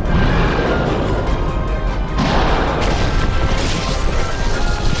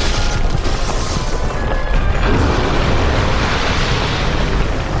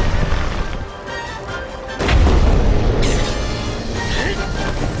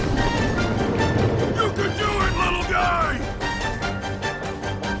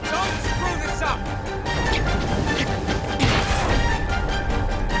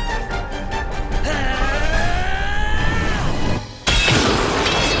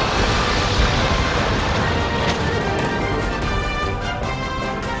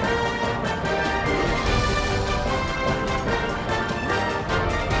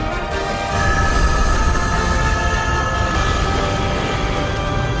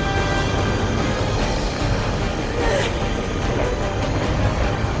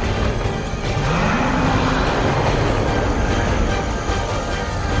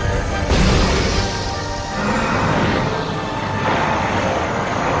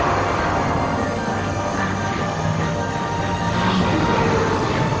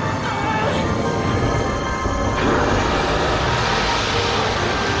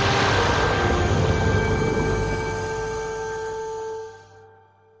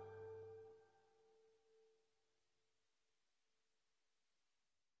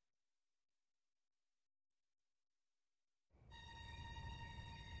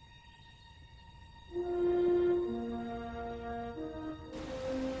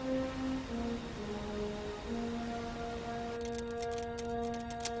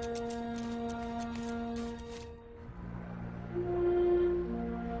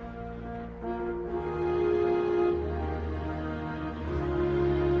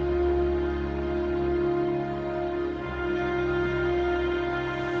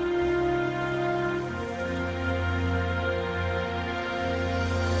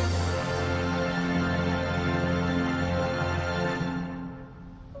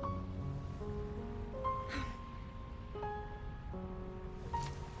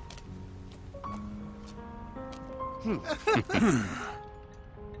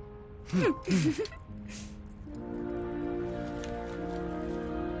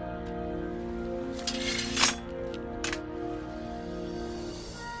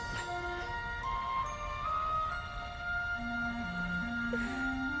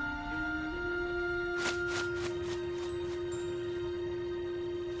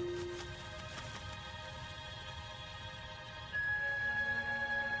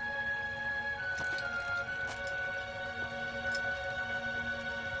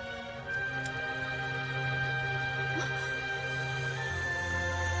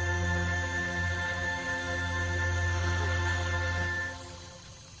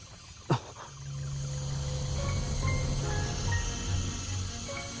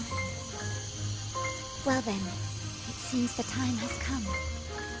 Well then, it seems the time has come.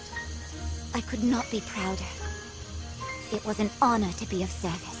 I could not be prouder. It was an honor to be of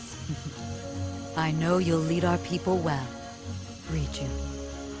service. I know you'll lead our people well, Regent.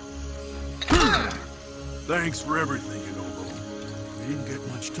 Thanks for everything, Inobo. We didn't get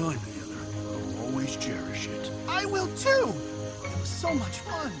much time together. I'll always cherish it. I will too! It was so much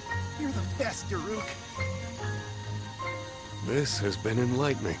fun. You're the best, Daruk. This has been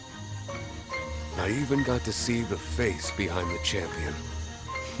enlightening. I even got to see the face behind the champion.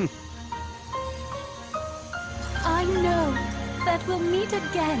 I know that we'll meet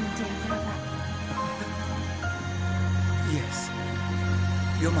again, dear brother. Yes.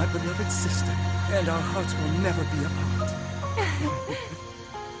 You're my beloved sister, and our hearts will never be apart.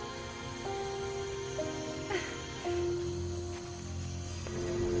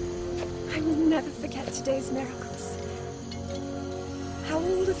 I will never forget today's miracles. How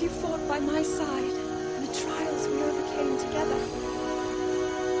all of you fought by my side, and the trials we overcame together.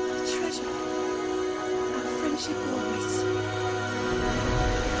 I'll treasure our friendship always.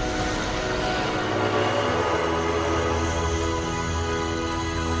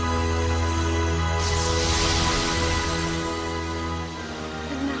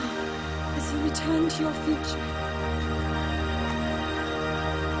 And now, as you return to your future,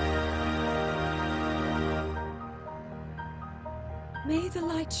 may the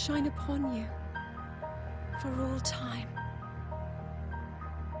light shine upon you for all time.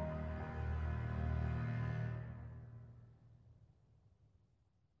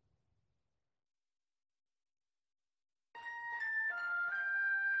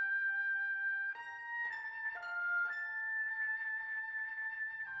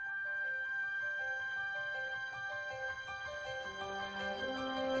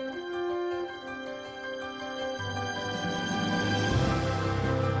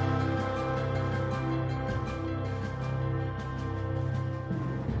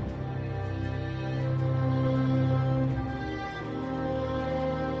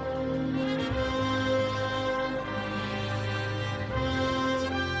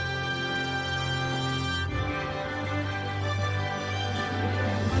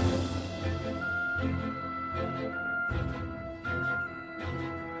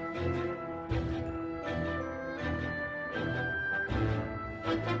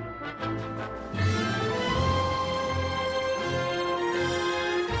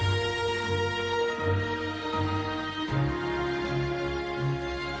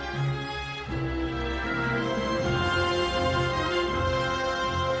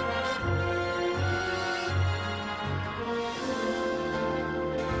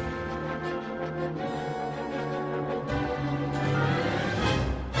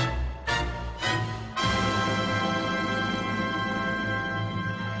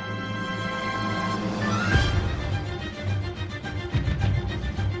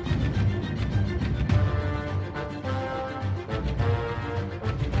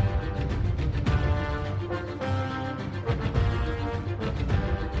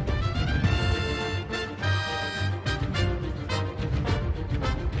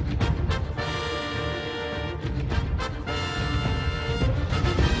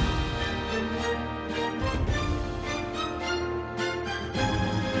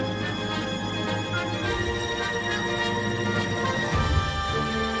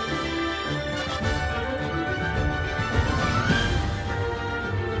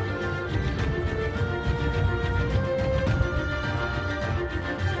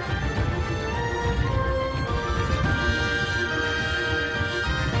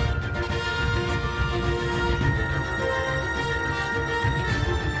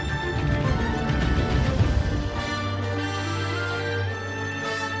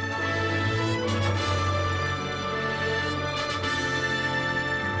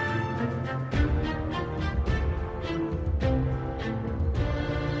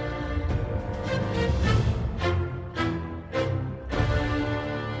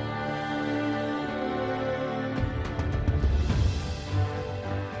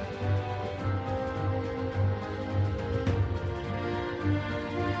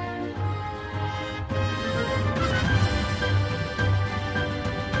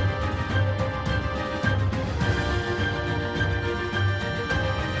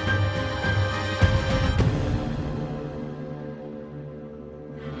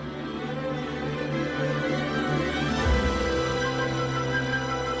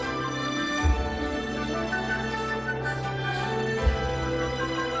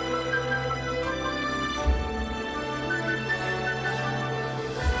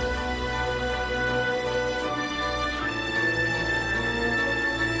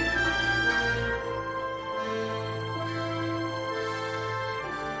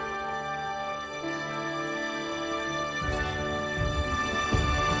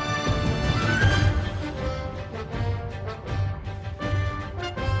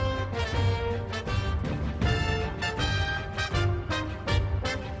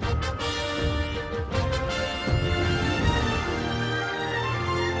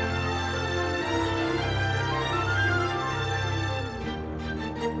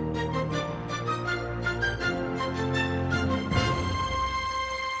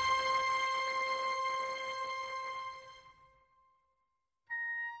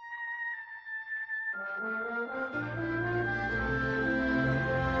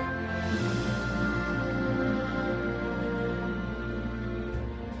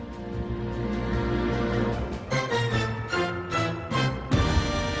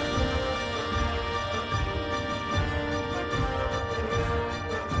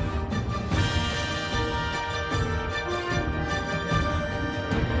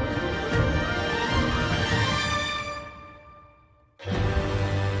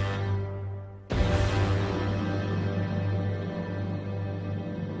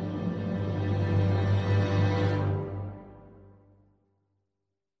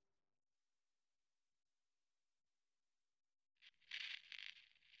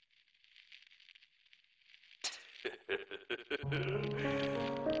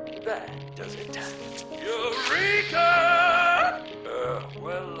 That does it. Eureka!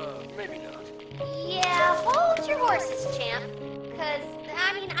 Maybe not. Yeah, hold your horses, champ. Cause,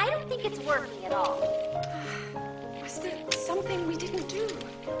 I don't think it's working at all. Was there something we didn't do?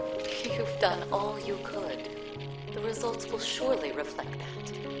 You've done all you could. The results will surely reflect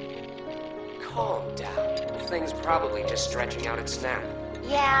that. Calm down. The thing's probably just stretching out its snap.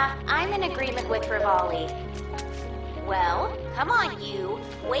 Yeah, I'm in agreement with Rivali. Well, come on, you.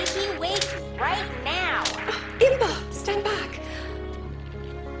 Wakey, wakey, right now. Imba, stand back.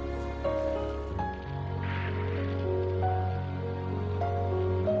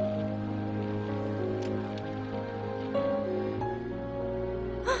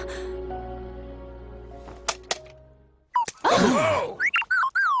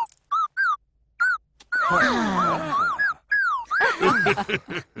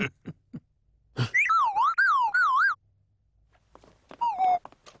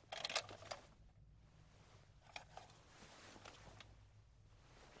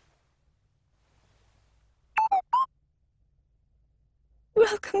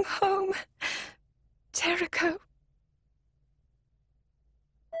 Welcome home, Jericho.